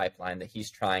talent pipeline that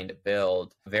he's trying to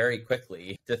build very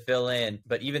quickly to fill in.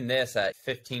 But even this at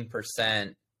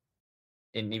 15%,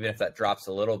 and even if that drops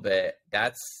a little bit,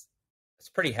 it's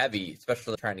pretty heavy,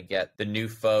 especially trying to get the new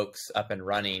folks up and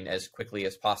running as quickly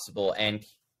as possible and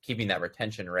keeping that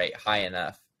retention rate high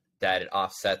enough that it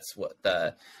offsets what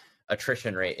the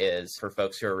attrition rate is for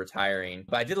folks who are retiring.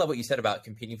 But I did love what you said about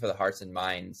competing for the hearts and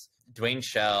minds. Dwayne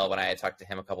Shell, when I had talked to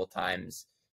him a couple of times,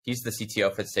 he's the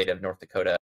CTO for the state of North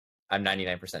Dakota. I'm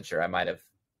 99% sure. I might have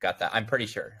got that. I'm pretty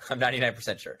sure. I'm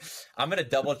 99% sure. I'm going to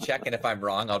double check, and if I'm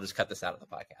wrong, I'll just cut this out of the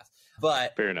podcast.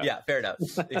 But fair enough. Yeah, fair enough.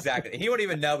 Exactly. He won't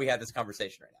even know we had this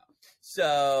conversation right now.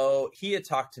 So he had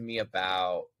talked to me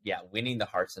about, winning the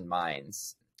hearts and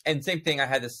minds. And same thing, I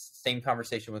had this same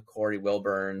conversation with Corey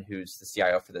Wilburn, who's the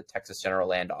CIO for the Texas General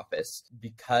Land Office,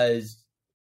 because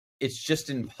it's just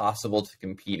impossible to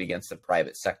compete against the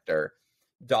private sector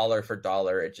dollar for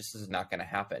dollar. It just is not going to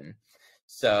happen.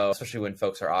 So especially when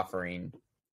folks are offering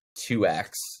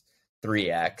 2x,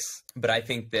 3x. But I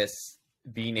think this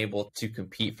being able to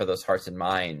compete for those hearts and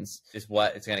minds is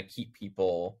what is going to keep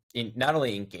people not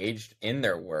only engaged in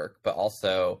their work, but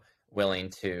also willing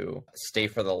to stay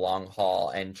for the long haul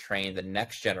and train the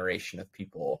next generation of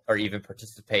people, or even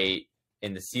participate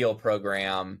in the SEAL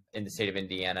program in the state of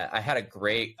Indiana. I had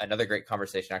another great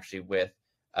conversation actually with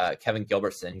Kevin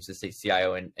Gilbertson, who's the state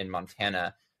CIO in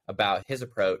Montana, about his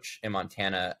approach in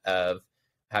Montana of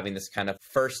having this kind of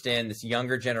this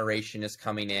younger generation is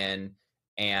coming in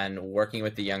and working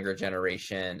with the younger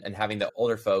generation, and having the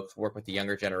older folks work with the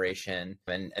younger generation.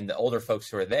 And the older folks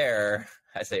who are there,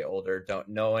 I say older,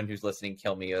 no one who's listening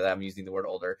kill me that I'm using the word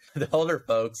older. The older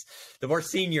folks, the more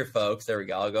senior folks, there we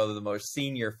go. I'll go to the more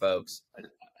senior folks.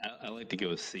 I like to go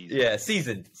with seasoned. Yeah,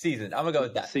 seasoned. I'm going to go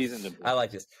with that. Seasoned. I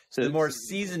like this. So the more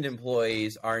seasoned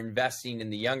employees are investing in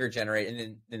the younger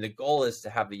generation, and the goal is to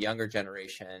have the younger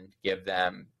generation give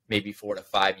them maybe 4 to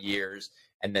 5 years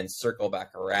and then circle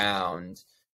back around.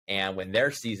 And when their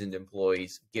seasoned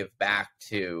employees give back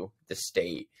to the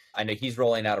state, I know he's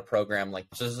rolling out a program like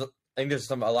this. I think there's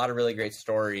a lot of really great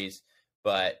stories,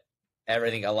 but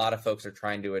everything a lot of folks are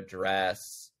trying to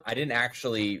address. I didn't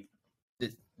actually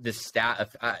this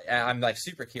stat. I'm like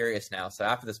super curious now. So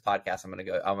after this podcast, I'm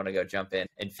gonna go jump in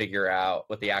and figure out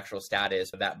what the actual stat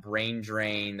is for that brain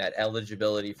drain, that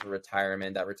eligibility for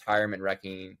retirement, that retirement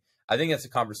reckoning. I think that's a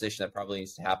conversation that probably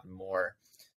needs to happen more.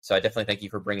 So I definitely thank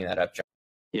you for bringing that up, John.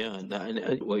 Yeah,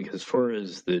 and like as far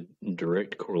as the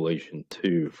direct correlation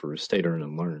too for State Earn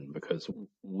and Learn, because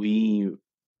we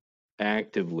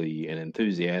actively and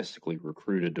enthusiastically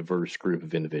recruit a diverse group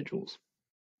of individuals,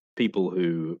 people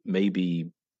who may be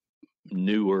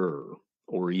newer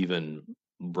or even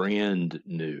brand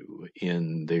new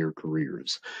in their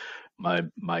careers.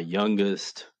 My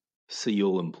youngest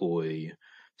SEAL employee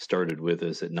started with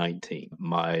us at 19.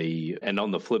 And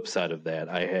on the flip side of that,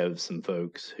 I have some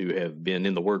folks who have been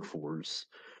in the workforce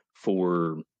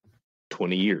for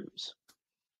 20 years.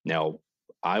 Now,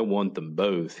 I want them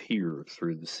both here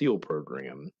through the SEAL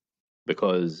program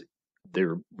because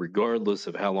regardless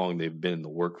of how long they've been in the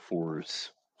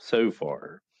workforce so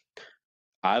far,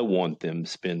 I want them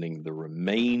spending the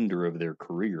remainder of their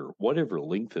career, whatever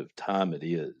length of time it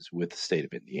is, with the state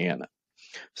of Indiana.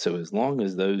 So as long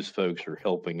as those folks are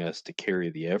helping us to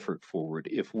carry the effort forward,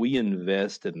 if we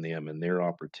invest in them and their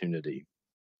opportunity,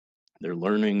 their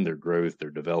learning, their growth,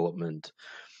 their development,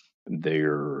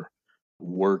 their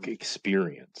work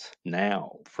experience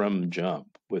now from jump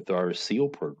with our SEAL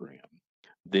program,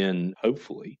 then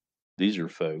hopefully these are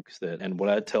folks that, and what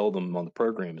I tell them on the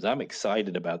program is I'm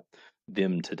excited about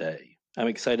them today. I'm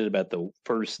excited about the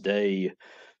first day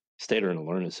State Earn and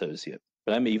Learn Associate,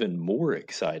 but I'm even more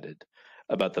excited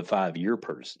about the 5-year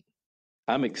person.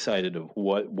 I'm excited of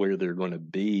where they're going to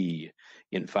be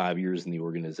in 5 years in the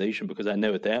organization, because I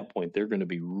know at that point they're going to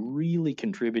be really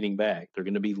contributing back. They're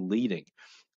going to be leading.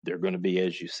 They're going to be,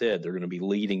 as you said, they're going to be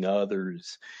leading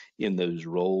others in those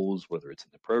roles, whether it's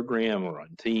in the program or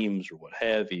on teams or what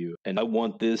have you. And I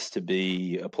want this to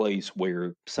be a place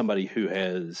where somebody who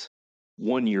has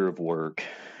 1 year of work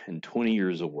and 20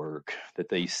 years of work, that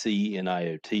they see in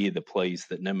IoT the place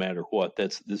that no matter what,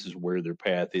 this is where their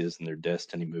path is and their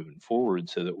destiny moving forward,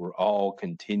 so that we're all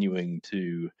continuing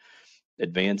to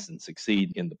advance and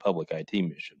succeed in the public IT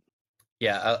mission.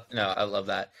 Yeah, no, I love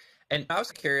that. And I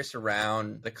was curious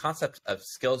around the concept of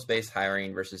skills-based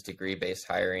hiring versus degree-based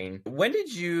hiring. When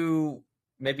did you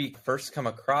maybe first come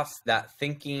across that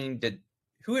thinking?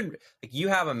 You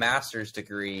have a master's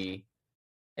degree,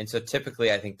 and so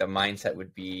typically I think the mindset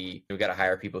would be we've got to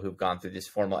hire people who've gone through this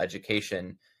formal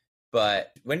education.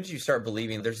 But when did you start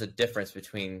believing there's a difference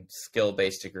between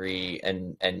skill-based degree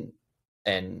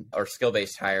or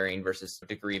skill-based hiring versus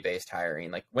degree-based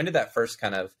hiring? Like, when did that first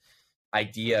kind of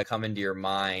idea come into your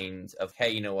mind of, hey,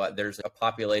 you know what, there's a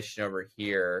population over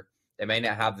here, they may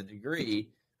not have the degree,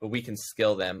 but we can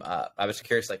skill them up? I was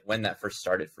curious, like, when that first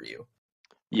started for you.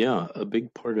 Yeah, a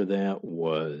big part of that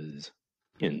was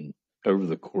over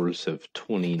the course of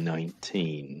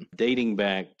 2019, dating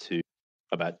back to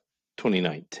about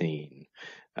 2019.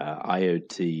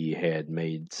 IoT had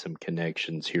made some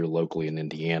connections here locally in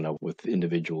Indiana with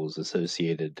individuals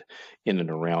associated in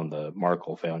and around the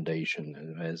Markle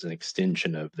Foundation as an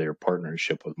extension of their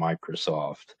partnership with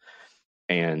Microsoft.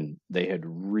 And they had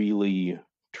really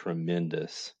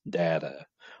tremendous data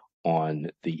on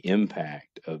the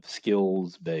impact of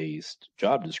skills-based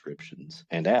job descriptions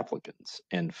and applicants,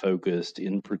 and focused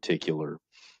in particular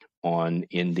on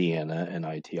Indiana and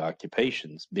IT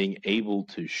occupations, being able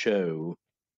to show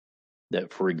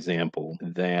that, for example,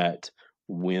 that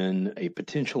when a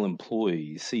potential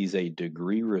employee sees a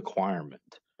degree requirement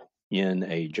in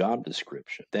a job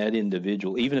description, that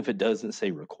individual, even if it doesn't say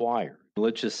required,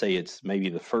 let's just say it's maybe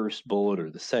the first bullet or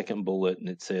the second bullet and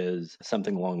it says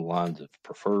something along the lines of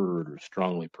preferred or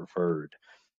strongly preferred,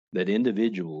 that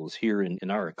individuals here in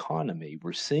our economy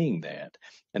were seeing that,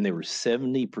 and they were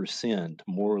 70%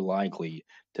 more likely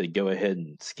to go ahead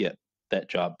and skip that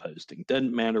job posting.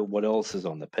 Doesn't matter what else is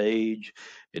on the page.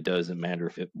 It doesn't matter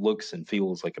if it looks and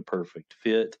feels like a perfect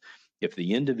fit. If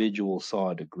the individual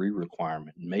saw a degree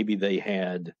requirement, maybe they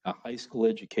had a high school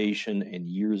education and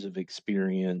years of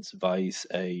experience vice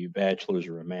a bachelor's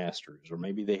or a master's, or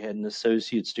maybe they had an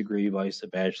associate's degree vice a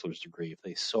bachelor's degree, if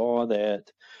they saw that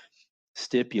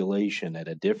stipulation at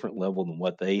a different level than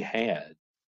what they had,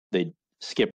 they'd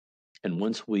skip. And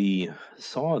once we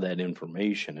saw that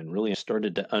information and really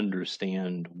started to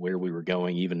understand where we were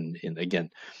going, even in,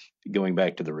 again, going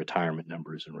back to the retirement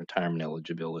numbers and retirement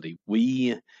eligibility,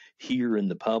 we here in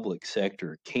the public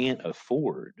sector can't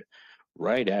afford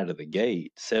right out of the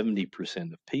gate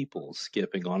 70% of people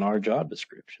skipping on our job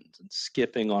descriptions and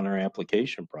skipping on our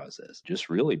application process. Just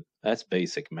really, that's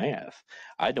basic math.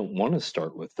 I don't want to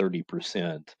start with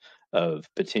 30% of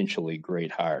potentially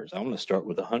great hires. I want to start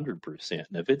with 100%. And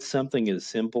if it's something as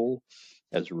simple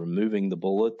as removing the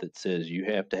bullet that says you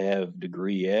have to have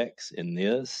degree X in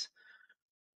this,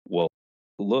 well,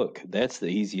 look, that's the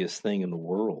easiest thing in the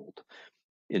world.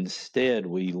 Instead,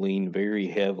 we lean very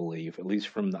heavily, at least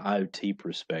from the IoT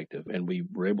perspective, and we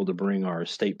were able to bring our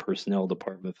state personnel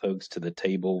department folks to the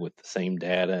table with the same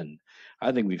data. And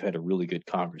I think we've had a really good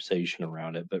conversation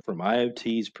around it. But from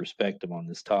IoT's perspective on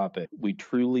this topic, we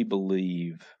truly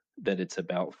believe that it's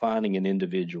about finding an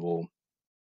individual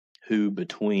who,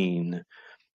 between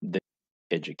the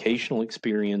educational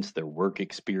experience, their work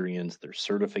experience, their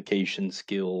certification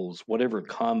skills, whatever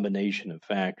combination of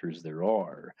factors there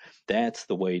are, that's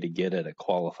the way to get at a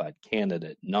qualified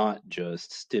candidate, not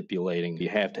just stipulating you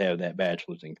have to have that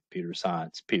bachelor's in computer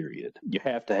science, period. You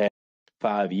have to have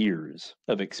 5 years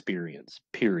of experience,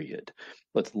 period.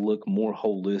 Let's look more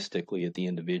holistically at the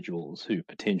individuals who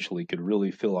potentially could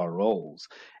really fill our roles.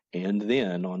 And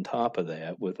then on top of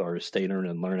that, with our State Earn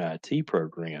and Learn IT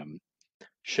program,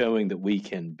 showing that we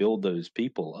can build those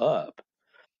people up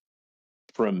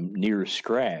from near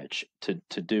scratch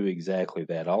to do exactly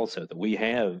that also, that we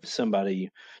have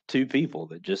two people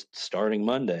that just starting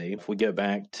Monday, if we go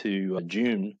back to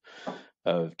June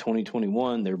of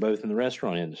 2021, they're both in the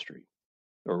restaurant industry,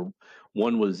 or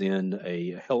one was in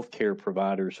a healthcare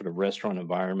provider sort of restaurant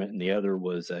environment, and the other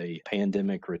was a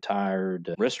pandemic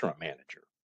retired restaurant manager.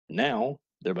 Now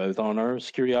they're both on our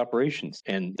security operations,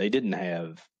 and they didn't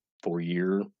have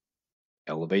 4-year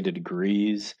elevated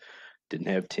degrees, didn't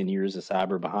have 10 years of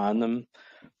cyber behind them,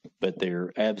 but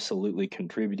they're absolutely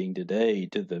contributing today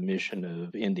to the mission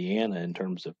of Indiana in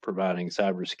terms of providing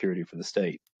cybersecurity for the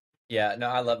state. Yeah, no,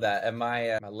 I love that. At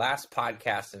my last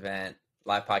podcast event,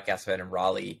 live podcast event in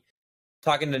Raleigh,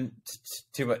 talking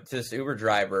to this Uber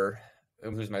driver,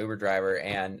 who's my Uber driver,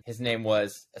 and his name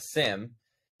was a Sim.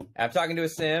 And I'm talking to a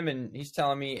Sim, and he's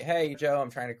telling me, "Hey, Joe,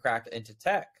 I'm trying to crack into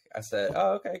tech." I said,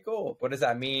 "Oh, okay, cool. What does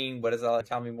that mean? What does that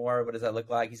tell me more? What does that look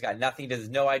like?" He's got nothing. He has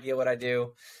no idea what I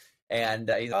do. And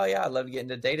he's, "Oh, yeah, I'd love to get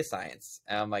into data science."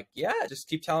 And I'm like, "Yeah, just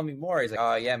keep telling me more." He's like,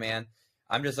 "Oh, yeah, man,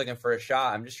 I'm just looking for a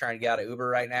shot. I'm just trying to get out of Uber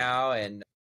right now. And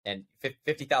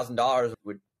 $50,000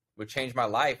 would change my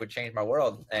life, would change my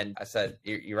world." And I said,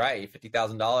 you're right.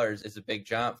 $50,000 is a big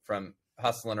jump from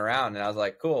hustling around. And I was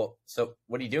like, "Cool. So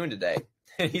what are you doing today?"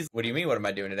 And he's, "What do you mean? What am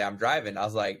I doing today? I'm driving." I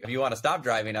was like, "If you want to stop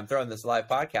driving, I'm throwing this live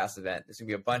podcast event. There's going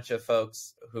to be a bunch of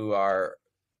folks who are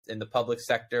in the public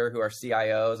sector, who are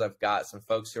CIOs. I've got some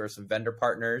folks who are some vendor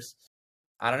partners.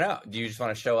 I don't know. Do you just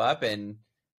want to show up? And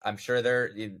I'm sure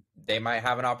they might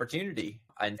have an opportunity."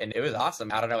 And it was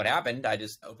awesome. I don't know what happened. I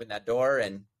just opened that door,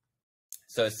 and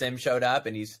so Sim showed up,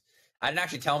 and I didn't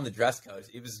actually tell him the dress code.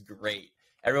 It was great.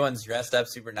 Everyone's dressed up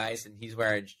super nice, and he's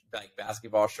wearing like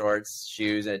basketball shorts,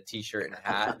 shoes, and a t-shirt and a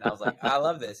hat. And I was like, I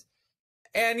love this.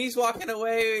 And he's walking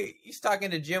away. He's talking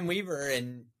to Jim Weaver,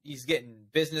 and he's getting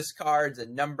business cards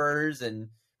and numbers and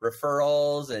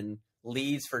referrals and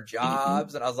leads for jobs.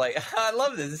 Mm-hmm. And I was like, I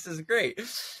love this. This is great.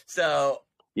 So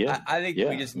yeah, I think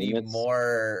we just need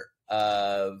more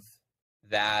of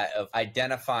that, of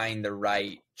identifying the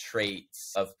right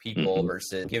traits of people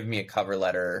versus give me a cover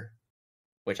letter,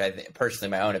 which I think, personally,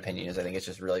 my own opinion is, I think it's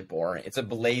just really boring. It's a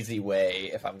lazy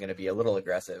way, if I'm going to be a little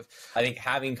aggressive. I think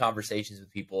having conversations with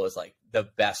people is like the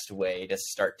best way to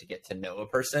start to get to know a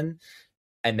person.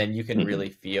 And then you can really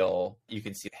feel, you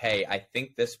can see, hey, I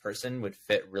think this person would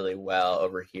fit really well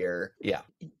over here. Yeah.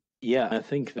 Yeah, I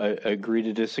think I agree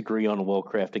to disagree on a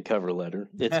well-crafted cover letter.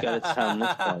 It's got its time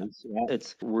and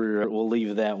its place. We'll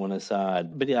leave that one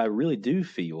aside. But yeah, I really do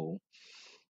feel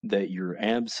that you're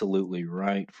absolutely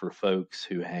right for folks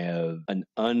who have an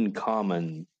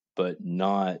uncommon but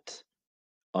not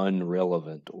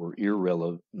unrelevant or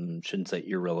irrelevant, shouldn't say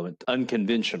irrelevant,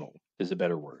 unconventional is a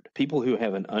better word. People who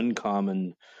have an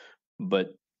uncommon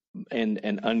but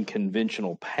an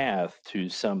unconventional path to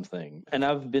something. And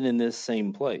I've been in this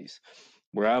same place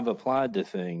where I've applied to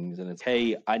things and it's,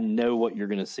 hey, I know what you're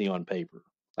going to see on paper.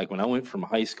 Like when I went from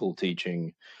high school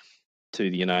teaching to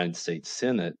the United States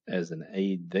Senate as an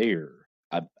aide there,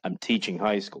 I'm teaching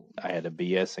high school. I had a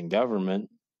BS in government,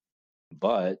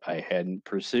 but I hadn't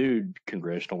pursued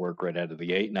congressional work right out of the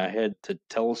gate. And I had to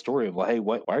tell a story of, like, hey,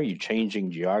 why are you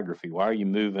changing geography? Why are you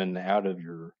moving out of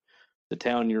the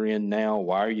town you're in now?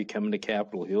 Why are you coming to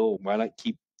Capitol Hill? Why not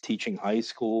keep teaching high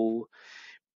school?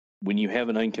 When you have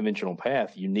an unconventional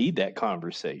path, you need that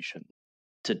conversation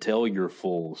to tell your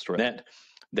full story.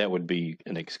 That would be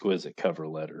an exquisite cover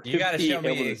letter. You got to show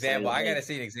me an example. I got to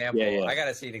see an example. Yeah. I got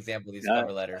to see an example of these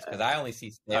cover letters because I only see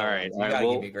stale ones. You got to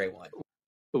give me a great one.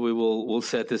 We'll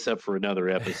set this up for another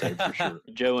episode for sure.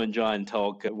 Joe and John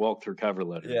walk through cover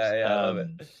letters. Yeah, I love it.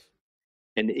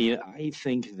 And I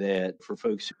think that for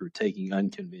folks who are taking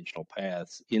unconventional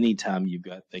paths, anytime you've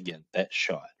got, again, that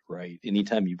shot, right?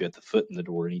 Anytime you've got the foot in the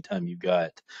door, anytime you've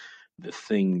got the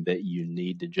thing that you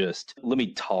need to just, let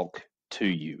me talk to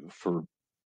you for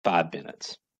 5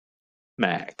 minutes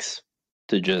max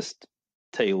to just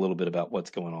tell you a little bit about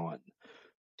what's going on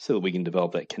so that we can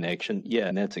develop that connection. Yeah,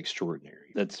 and that's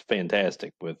extraordinary. That's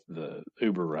fantastic with the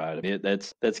Uber ride.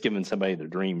 That's giving somebody their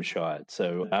dream shot.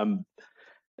 So I'm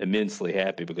immensely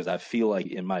happy because I feel like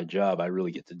in my job, I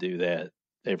really get to do that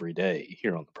every day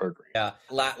here on the program. Yeah.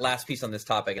 Last piece on this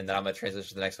topic, and then I'm going to transition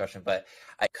to the next question. But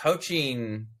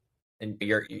coaching, and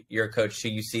you're a coach, so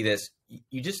you see this,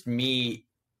 you just meet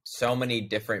so many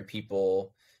different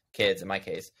people, kids in my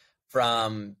case,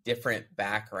 from different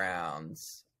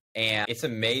backgrounds. And it's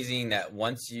amazing that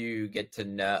once you get to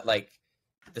know, like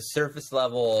the surface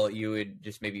level, you would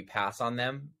just maybe pass on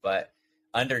them. But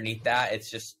underneath that, it's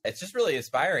just really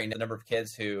inspiring, the number of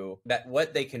kids that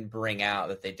what they can bring out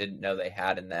that they didn't know they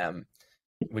had in them,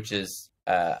 which is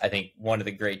I think one of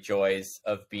the great joys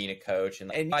of being a coach.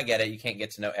 And I get it, you can't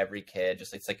get to know every kid,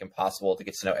 just it's like impossible to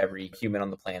get to know every human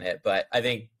on the planet. But I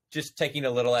think just taking a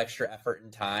little extra effort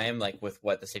and time, like with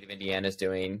what the state of Indiana is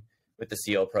doing with the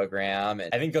SEAL program,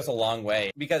 and I think goes a long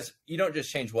way, because you don't just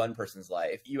change one person's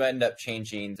life, you end up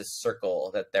changing the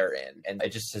circle that they're in. And it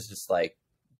just is just like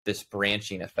this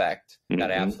branching effect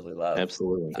that I absolutely love.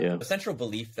 Absolutely, yeah. The central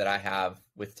belief that I have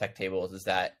with Tech Tables is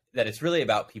that it's really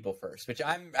about people first, which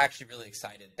I'm actually really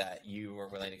excited that you are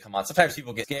willing to come on. Sometimes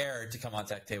people get scared to come on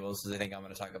Tech Tables because they think I'm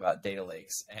going to talk about data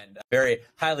lakes and very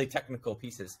highly technical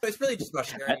pieces. So it's really just about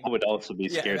sharing. I would also be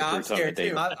scared. Yeah, I'm scared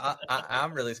too.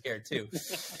 I'm really scared too.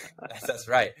 That's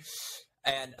right.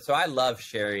 And so I love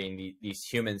sharing these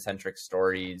human-centric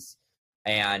stories.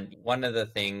 And one of the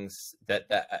things that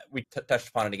we touched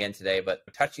upon it again today, but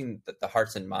touching the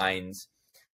hearts and minds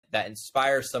that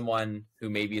inspires someone who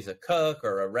maybe is a cook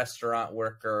or a restaurant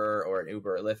worker or an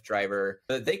Uber or Lyft driver,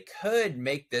 that they could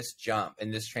make this jump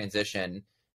and this transition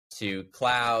to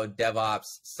cloud,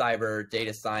 DevOps, cyber,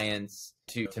 data science,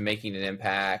 to making an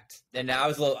impact. And now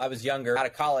I was younger, out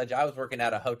of college, I was working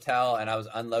at a hotel and I was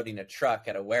unloading a truck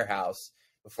at a warehouse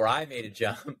before I made a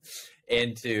jump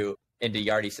into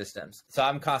Yardi systems. So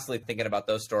I'm constantly thinking about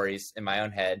those stories in my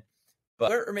own head.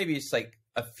 But or maybe it's like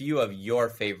a few of your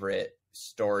favorite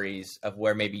stories of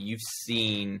where maybe you've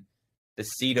seen the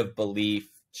seed of belief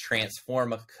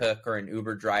transform a cook or an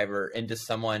Uber driver into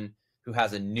someone who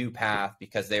has a new path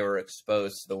because they were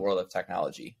exposed to the world of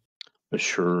technology.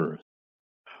 Sure.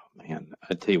 Oh, man,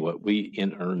 I tell you what, we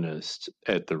in earnest,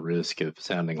 at the risk of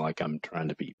sounding like I'm trying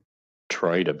to be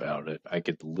trite about it, I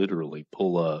could literally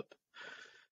pull up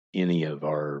any of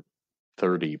our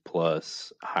 30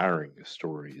 plus hiring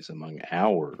stories among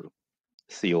our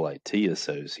CLIT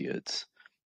associates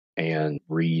and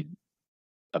read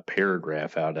a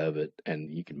paragraph out of it,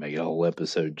 and you can make a whole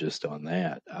episode just on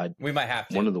that. We might have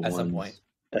to at some point.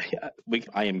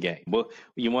 I am game. Well,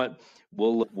 you know what?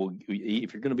 We'll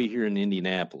if you're going to be here in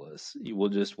Indianapolis,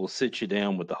 we'll sit you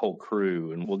down with the whole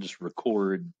crew and we'll just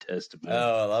record testimony.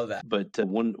 Oh, I love that. But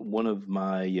one of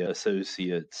my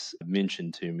associates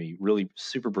mentioned to me, really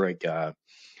super bright guy,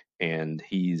 and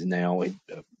he's now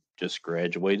just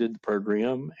graduated the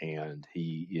program, and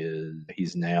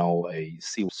he's now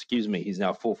he's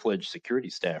now full-fledged security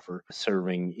staffer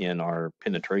serving in our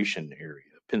penetration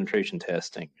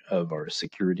testing of our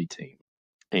security team.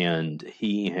 And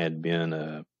he had been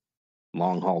a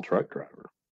long-haul truck driver.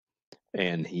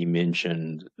 And he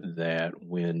mentioned that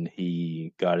when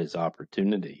he got his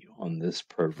opportunity on this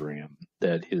program,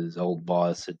 that his old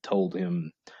boss had told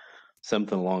him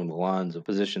something along the lines of,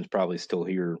 position's probably still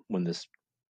here when this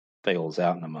fails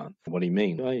out in a month. What do you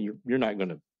mean? Well, you're not going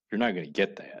to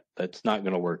get that. That's not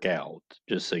going to work out,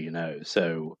 just so you know.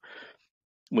 So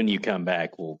when you come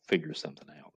back, we'll figure something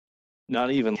out.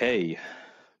 Not even, hey,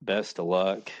 best of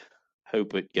luck,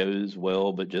 hope it goes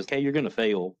well, but just, hey, you're going to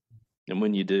fail. And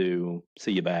when you do,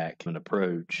 see you back, an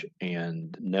approach.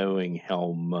 And knowing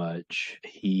how much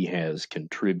he has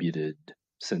contributed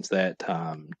since that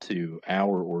time to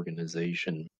our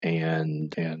organization,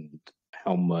 and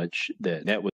how much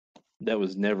that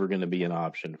was never going to be an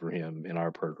option for him in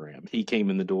our program. He came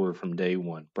in the door from day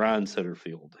one. Brian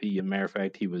Sutterfield, as a matter of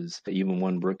fact, he was even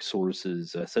won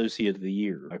Brooksource's Associate of the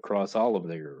Year across all of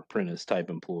their apprentice type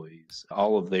employees,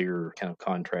 all of their kind of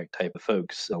contract type of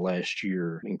folks last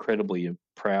year. Incredibly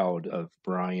proud of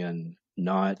Brian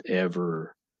not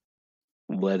ever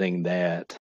letting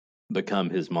that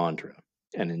become his mantra,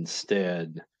 and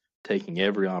instead taking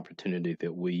every opportunity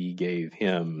that we gave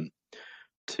him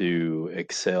to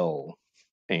excel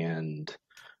and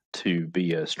to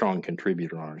be a strong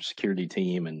contributor on our security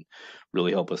team and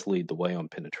really help us lead the way on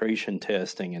penetration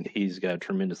testing. And he's got a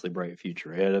tremendously bright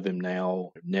future ahead of him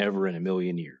now. Never in a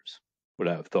million years would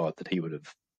I have thought that he would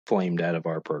have flamed out of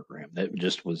our program. That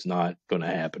just was not going to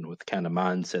happen with the kind of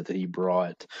mindset that he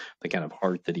brought, the kind of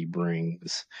heart that he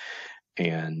brings.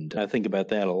 And I think about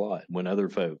that a lot when other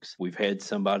folks, we've had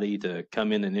somebody to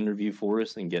come in and interview for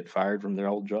us and get fired from their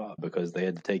old job because they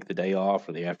had to take the day off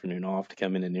or the afternoon off to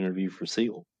come in and interview for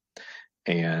SEAL.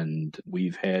 And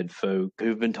we've had folk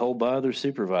who've been told by other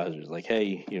supervisors, like,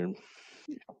 hey,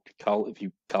 if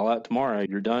you call out tomorrow,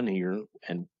 you're done here.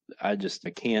 And I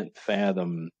can't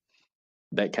fathom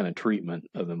that kind of treatment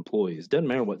of employees. Doesn't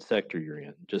matter what sector you're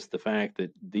in, just the fact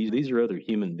that these are other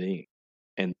human beings.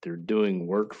 and they're doing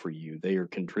work for you. They are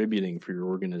contributing for your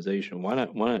organization. Why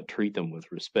not treat them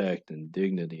with respect and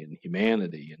dignity and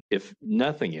humanity? And if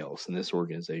nothing else in this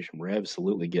organization, we're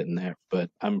absolutely getting that. But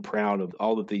I'm proud of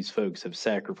all that these folks have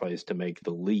sacrificed to make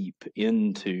the leap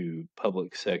into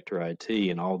public sector IT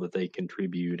and all that they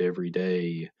contribute every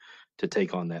day to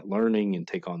take on that learning and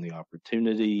take on the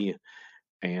opportunity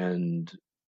and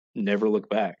never look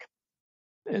back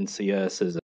and see us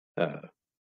as a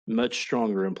much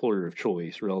stronger employer of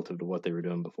choice relative to what they were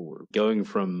doing before. Going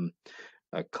from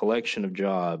a collection of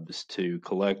jobs to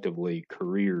collectively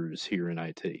careers here in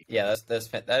IT. Yeah,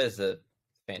 that is a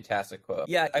fantastic quote.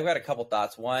 Yeah, I've got a couple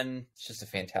thoughts. One, it's just a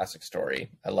fantastic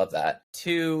story. I love that.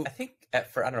 Two, I think I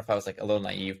don't know if I was like a little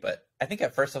naive, but I think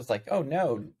at first I was like, oh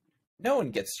no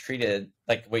one gets treated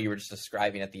like what you were just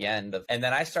describing at the end of. And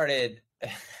then I started,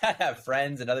 I have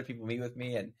friends and other people meet with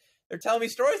me and they're telling me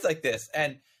stories like this.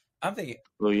 And I'm thinking,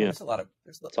 well, yeah, there's a lot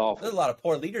of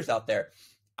poor leaders out there.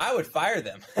 I would fire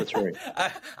them. That's right.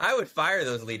 I would fire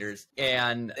those leaders.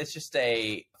 And it's just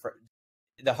the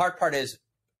hard part is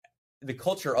the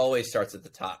culture always starts at the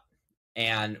top.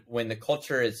 And when the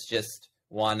culture is just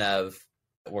one of,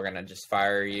 we're going to just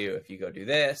fire you if you go do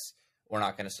this, we're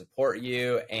not going to support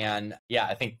you. And yeah,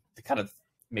 I think kind of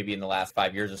maybe in the last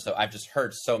 5 years or so, I've just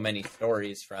heard so many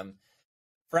stories from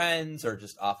friends or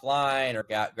just offline or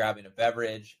grabbing a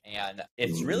beverage. And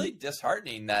it's really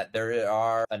disheartening that there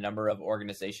are a number of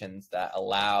organizations that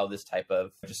allow this type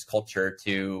of just culture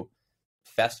to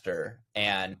fester.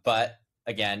 But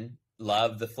again,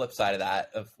 love the flip side of that,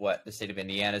 of what the state of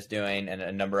Indiana is doing and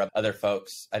a number of other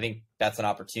folks. I think that's an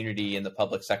opportunity in the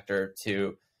public sector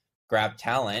to grab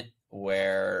talent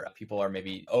where people are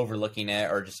maybe overlooking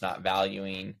it or just not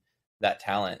valuing that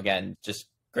talent. Again, just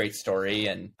great story.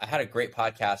 And I had a great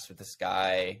podcast with this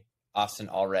guy, Austin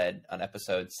Allred, on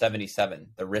episode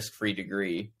 77, The Risk-Free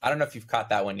Degree. I don't know if you've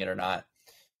caught that one yet or not,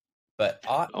 but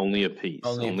only a piece.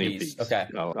 Only a piece. Okay.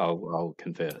 I'll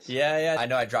confess. Yeah. I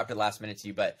know I dropped it last minute to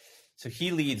you, but so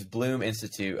he leads Bloom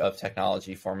Institute of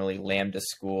Technology, formerly Lambda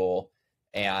School.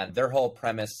 And their whole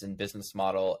premise and business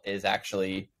model is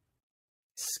actually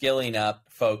skilling up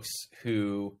folks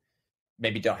who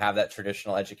maybe don't have that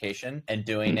traditional education and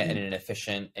doing it in an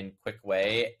efficient and quick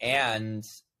way. And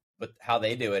but how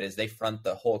they do it is they front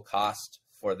the whole cost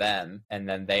for them. And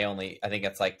then I think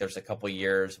it's like there's a couple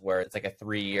years where it's like a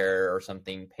 3-year or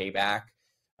something payback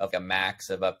of a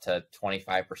max of up to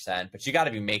 25%. But you got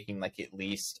to be making like at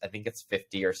least, I think it's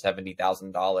 $50,000 or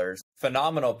 $70,000.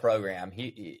 Phenomenal program.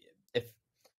 If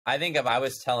I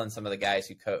was telling some of the guys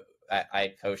who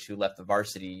I coached who left the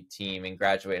varsity team and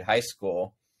graduated high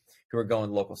school, who were going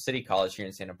to local city college here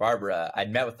in Santa Barbara,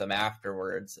 I'd met with them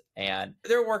afterwards and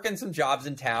they're working some jobs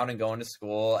in town and going to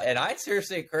school. And I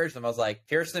seriously encouraged them. I was like,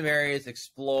 here's some areas,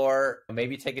 explore,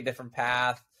 maybe take a different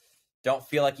path. Don't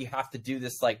feel like you have to do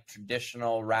this like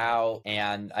traditional route.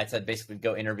 And I said, basically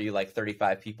go interview like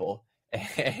 35 people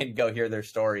and go hear their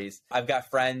stories. I've got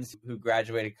friends who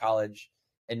graduated college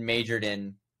and majored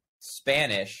in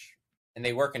Spanish, and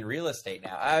they work in real estate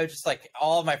now. I was just like,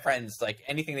 all of my friends, like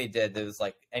anything they did, there was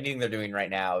like anything they're doing right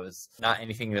now is not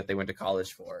anything that they went to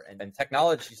college for. And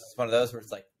technology is just one of those where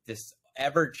it's like this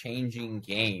ever-changing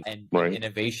game and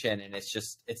innovation. And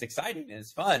it's exciting and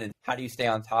it's fun. And how do you stay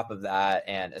on top of that?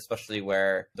 And especially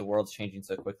where the world's changing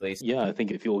so quickly. Yeah, I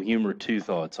think if you'll humor two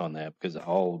thoughts on that, because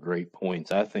all great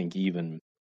points. I think even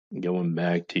going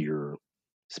back to your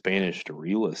Spanish to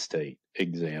real estate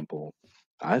example,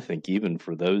 I think even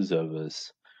for those of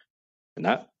us, and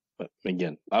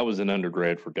I was an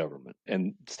undergrad for government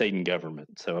and state and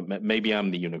government, so maybe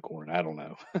I'm the unicorn. I don't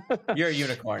know. You're a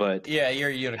unicorn. But yeah, you're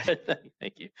a unicorn.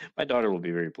 Thank you. My daughter will be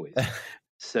very pleased.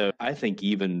 So I think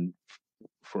even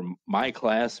from my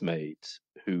classmates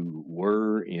who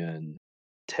were in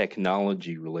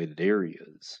technology-related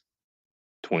areas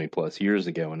 20 plus years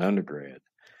ago in undergrad,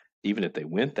 even if they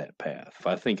went that path, if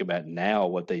I think about now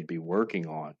what they'd be working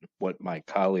on, what my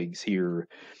colleagues here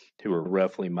who are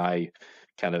roughly my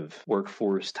kind of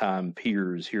workforce time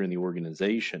peers here in the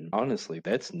organization, honestly,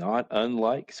 that's not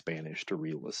unlike Spanish to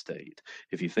real estate.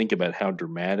 If you think about how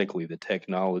dramatically the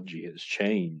technology has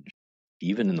changed,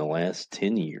 even in the last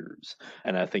 10 years.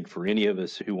 And I think for any of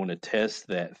us who want to test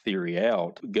that theory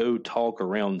out, go talk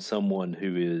around someone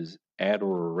who is at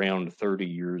or around 30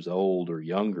 years old or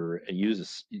younger and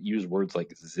use words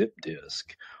like zip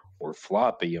disk or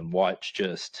floppy and watch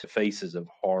just faces of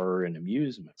horror and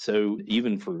amusement. So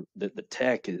even for the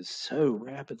tech is so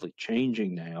rapidly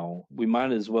changing now, we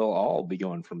might as well all be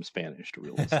going from Spanish to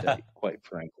real estate, quite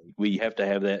frankly. We have to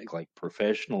have that like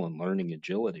professional and learning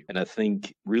agility. And I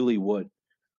think really what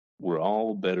we're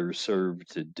all better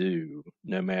served to do,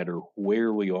 no matter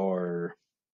where we are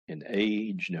in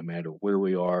age, no matter where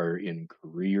we are in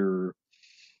career,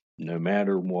 no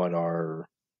matter what our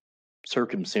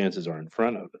circumstances are in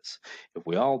front of us. If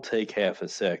we all take half a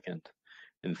second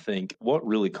and think, what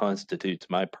really constitutes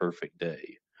my perfect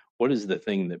day? What is the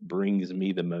thing that brings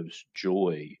me the most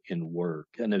joy in work?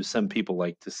 I know some people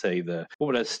like to say what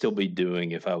would I still be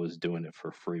doing if I was doing it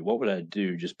for free? What would I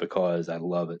do just because I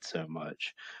love it so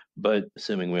much? But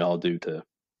assuming we all do to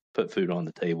put food on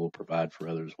the table, provide for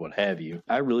others, what have you.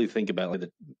 I really think about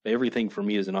everything for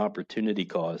me is an opportunity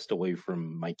cost away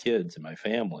from my kids and my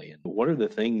family. And what are the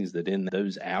things that in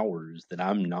those hours that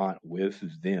I'm not with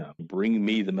them bring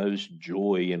me the most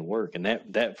joy in work? And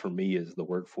that for me is the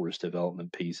workforce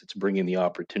development piece. It's bringing the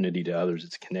opportunity to others.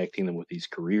 It's connecting them with these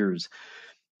careers.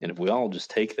 And if we all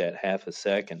just take that half a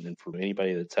second, and for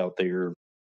anybody that's out there,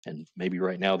 and maybe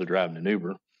right now they're driving an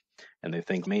Uber and they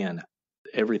think, man,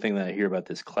 everything that I hear about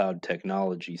this cloud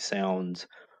technology sounds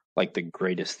like the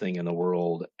greatest thing in the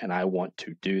world, and I want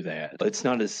to do that. It's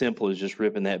not as simple as just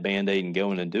ripping that Band-Aid and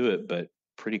going and do it, but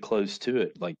pretty close to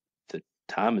it. Like, the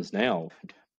time is now.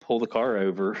 Pull the car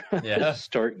over,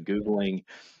 start Googling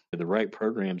the right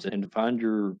programs, and find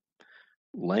your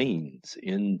lanes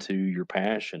into your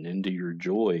passion, into your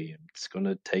joy. It's going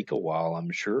to take a while, I'm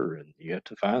sure, and you have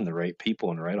to find the right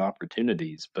people and the right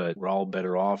opportunities, but we're all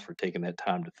better off for taking that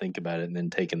time to think about it and then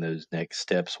taking those next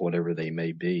steps, whatever they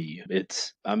may be.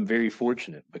 I'm very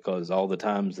fortunate because all the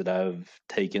times that I've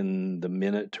taken the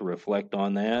minute to reflect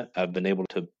on that, I've been able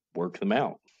to work them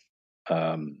out.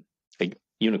 Like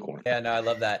unicorn. Yeah, no, I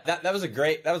love that. That was a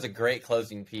great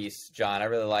closing piece, John. I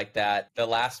really like that. The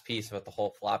last piece with the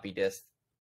whole floppy disk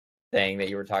thing that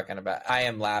you were talking about. I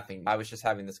am laughing. I was just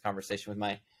having this conversation with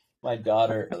my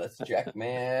daughter. Let's check,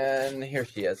 man. Here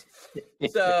she is.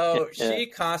 So she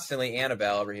constantly,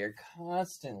 Annabelle over here,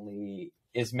 constantly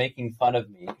is making fun of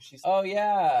me. She's, oh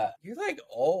yeah, you're like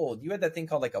old. You had that thing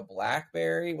called like a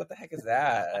BlackBerry. What the heck is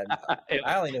that? And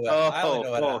I only know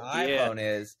what an iPhone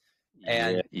is.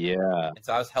 And and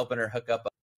so I was helping her hook up a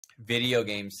video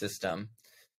game system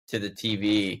to the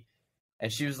TV, and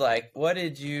she was like,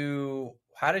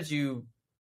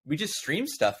 we just stream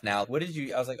stuff now. What did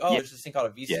you, I was like, there's this thing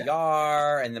called a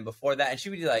VCR. And then before that, and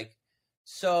she would be like,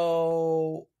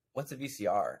 so what's a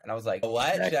VCR? And I was like,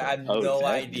 what? Exactly. I have no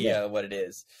idea what it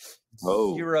is.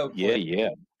 Zero clue. Yeah.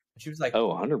 She was like,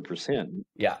 100%.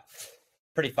 Yeah.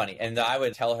 Pretty funny. And I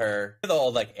would tell her the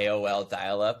old like AOL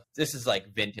dial-up. This is like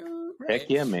vintage. Right?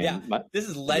 Heck yeah, man. Yeah, this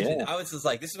is legend. I was just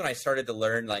like, this is when I started to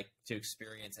learn, like, to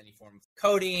experience any form of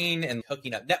coding and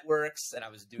hooking up networks. And I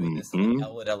was doing this in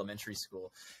Elwood Elementary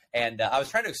School. And I was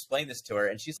trying to explain this to her,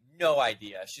 and she's no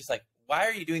idea. She's like, why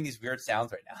are you doing these weird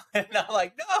sounds right now? And I'm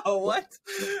like, no, what?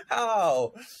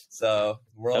 How? So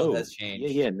the world has changed.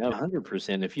 Yeah, no,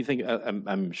 100%. If you think,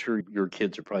 I'm sure your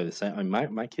kids are probably the same. I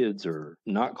mean, my kids are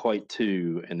not quite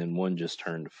 2, and then one just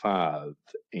turned 5,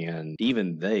 and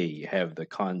even they have the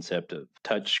concept of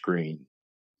touchscreen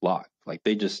lock. Like,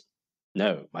 they just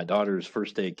know. My daughter's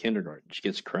first day of kindergarten, she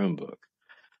gets a Chromebook.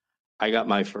 I got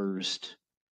my first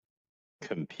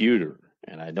computer,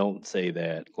 and I don't say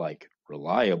that like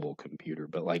reliable computer,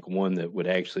 but like one that would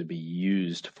actually be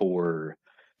used for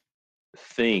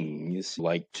things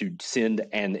like to send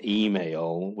an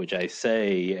email, which I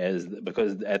say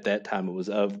because at that time it was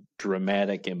of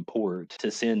dramatic import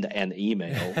to send an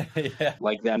email.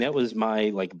 Like that. And that was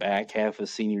my like back half of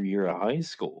senior year of high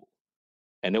school.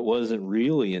 And it wasn't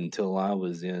really until I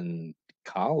was in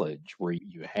college where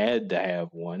you had to have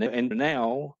one. And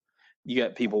now you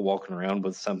got people walking around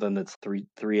with something that's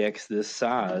 3x this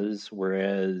size,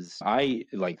 whereas I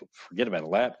forget about a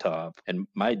laptop, and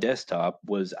my desktop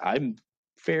I'm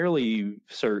fairly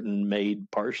certain made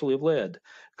partially of lead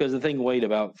because the thing weighed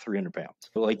about 300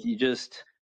 pounds. Like, you just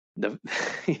the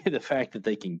fact that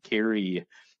they can carry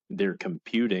their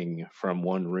computing from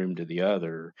one room to the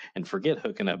other, and forget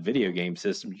hooking up video game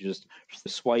systems, you just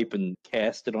swipe and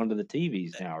cast it onto the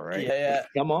TVs now, right? Yeah.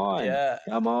 Come on.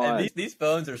 And these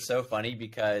phones are so funny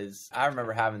because I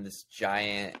remember having this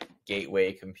giant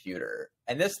Gateway computer,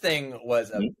 and this thing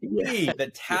was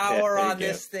the tower on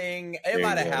this thing. It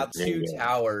might have had 2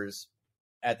 towers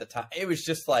at the time. It was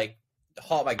just like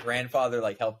my grandfather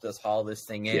like helped us haul this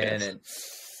thing in, and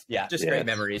just great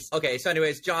memories. Okay, so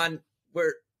anyways, John,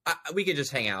 we could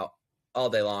just hang out all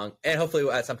day long, and hopefully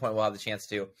at some point we'll have the chance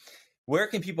to. Where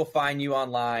can people find you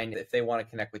online if they want to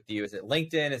connect with you? Is it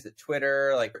LinkedIn? Is it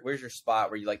Twitter? Like, where's your spot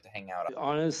where you like to hang out?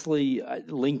 Honestly,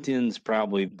 LinkedIn's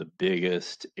probably the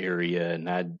biggest area, and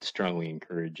I'd strongly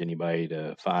encourage anybody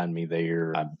to find me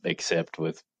there. I accept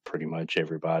with pretty much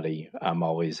everybody. I'm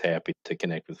always happy to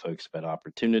connect with folks about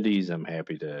opportunities. I'm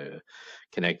happy to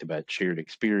connect about shared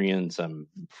experience.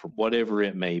 For whatever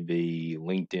it may be,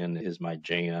 LinkedIn is my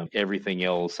jam. Everything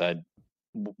else,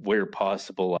 where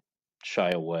possible, I shy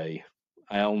away.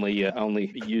 I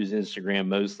only use Instagram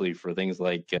mostly for things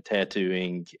like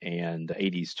tattooing and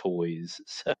 80s toys.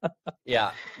 So,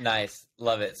 Yeah, nice.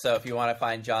 Love it. So if you want to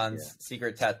find Jon's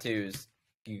secret tattoos,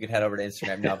 you can head over to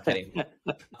Instagram. No, I'm kidding.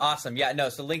 Awesome. Yeah, no,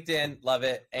 so LinkedIn, love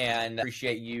it. And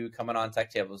appreciate you coming on Tech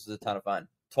Tables. This is a ton of fun.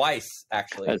 Twice,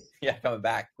 actually. Coming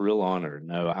back. Real honor.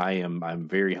 No, I'm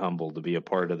very humbled to be a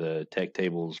part of the Tech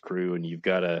Tables crew, and you've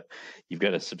got a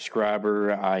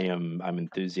subscriber. I'm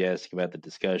enthusiastic about the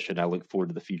discussion. I look forward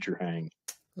to the future hang.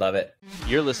 Love it.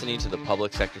 You're listening to the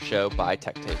Public Sector Show by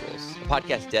Tech Tables, a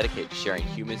podcast dedicated to sharing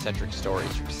human-centric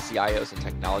stories from CIOs and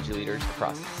technology leaders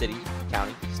across the city,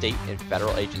 county, state, and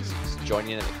federal agencies,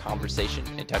 joining in the conversation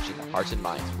and touching the hearts and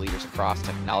minds of leaders across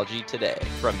technology today.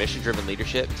 From mission-driven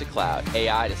leadership to cloud,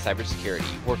 AI to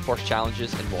cybersecurity, workforce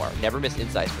challenges, and more. Never miss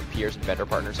insights from peers and vendor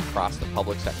partners across the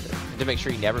public sector. And to make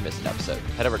sure you never miss an episode,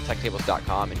 head over to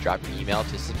techtables.com and drop your email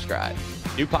to subscribe.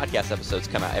 New podcast episodes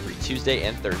come out every Tuesday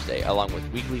and Thursday, along with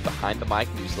weekly Behind the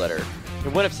Mic newsletter.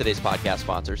 And one of today's podcast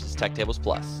sponsors is Tech Tables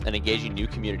Plus, an engaging new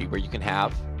community where you can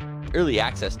have early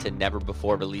access to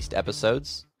never-before-released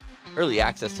episodes, early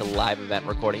access to live event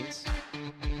recordings,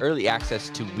 early access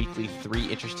to weekly 3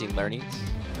 interesting learnings,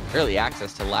 early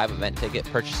access to live event ticket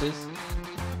purchases,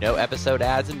 no episode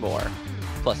ads, and more,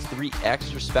 plus 3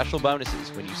 extra special bonuses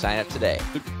when you sign up today.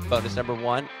 Bonus number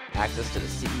 1, access to the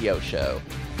CEO show.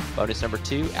 Bonus number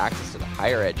 2, access to the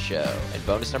Higher Ed show. And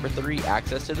bonus number 3,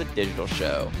 access to the digital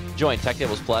show. Join Tech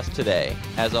Tables Plus today.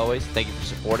 As always, thank you for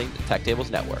supporting the Tech Tables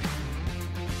Network.